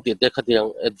hlok puyang ti te khatiang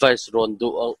advice ron du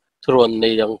thron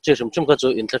nei yang che chum kha chu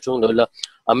in thatung lola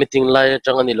a meeting lai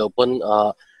tangani lo pon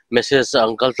message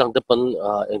uncle tlang te pon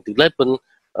engti lai pon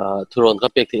thron ka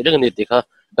pek thi reng ni ti kha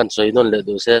kan soi non le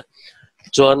du se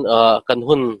chuan kan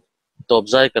hun top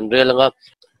zai kan relanga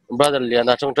brother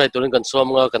liana chong try turin kan som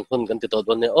nga kan hun kan ti tot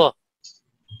bon ne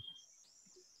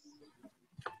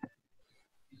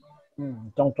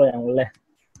trong try ang le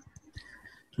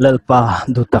lalpa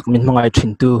du tak min mangai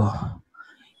thin tu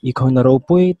I khoi na ro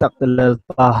pui tak te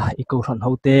lalpa I ko ran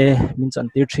hote min chan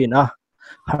tir thina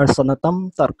har sanatam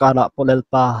tarkala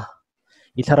polelpa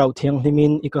I tharau thiang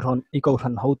limin I ko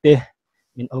ran hote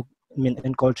min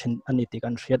enkol thin ani ti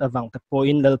kan riat awang te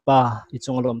point lalpa I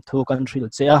chunglom thu kan ril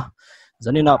chea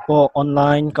zanina po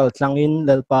online kal tlangin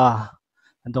lalpa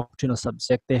doctrinal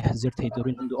subject te zir thei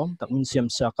turin duom tak min siam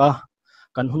saka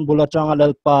kan hun bula changa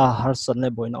lalpa har san le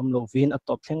boin om lovin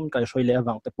atop thleng kai roi le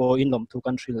awang te po in lom thu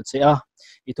kan ril chea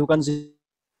I thu kan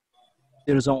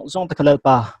zir zong te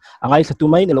khalalpa angai thatu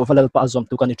mai ne lo lalpa azom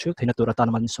tu kan I thuk theina turatan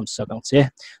man som sakang che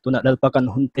tuna lalpa kan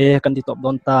hun te kan di top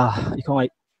don ta I khongai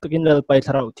takin lalpa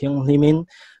tharau thiang limin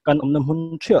kan omnam hun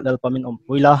thria lalpa min om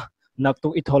puila naktu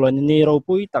I tholon ni ro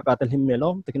pui takatel him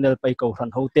melom takin lalpa ko ran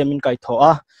ho te min kai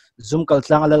thoa zoom kal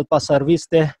tlang lalpa service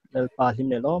te lalpa him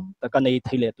melom takanei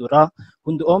theile tura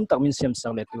hundu om takmin siam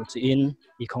sang le tu chi in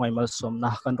I khongai mal som na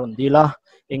kan ron dila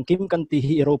engkim kan ti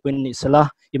hi european ni sala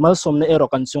imal som na ero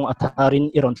kan chung atharin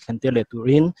iron thlente le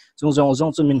turin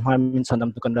zong chu min hma min chanam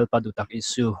tu kan lalpa du tak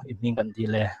isu iming kan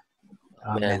dile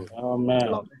amen amen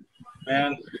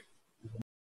Amen.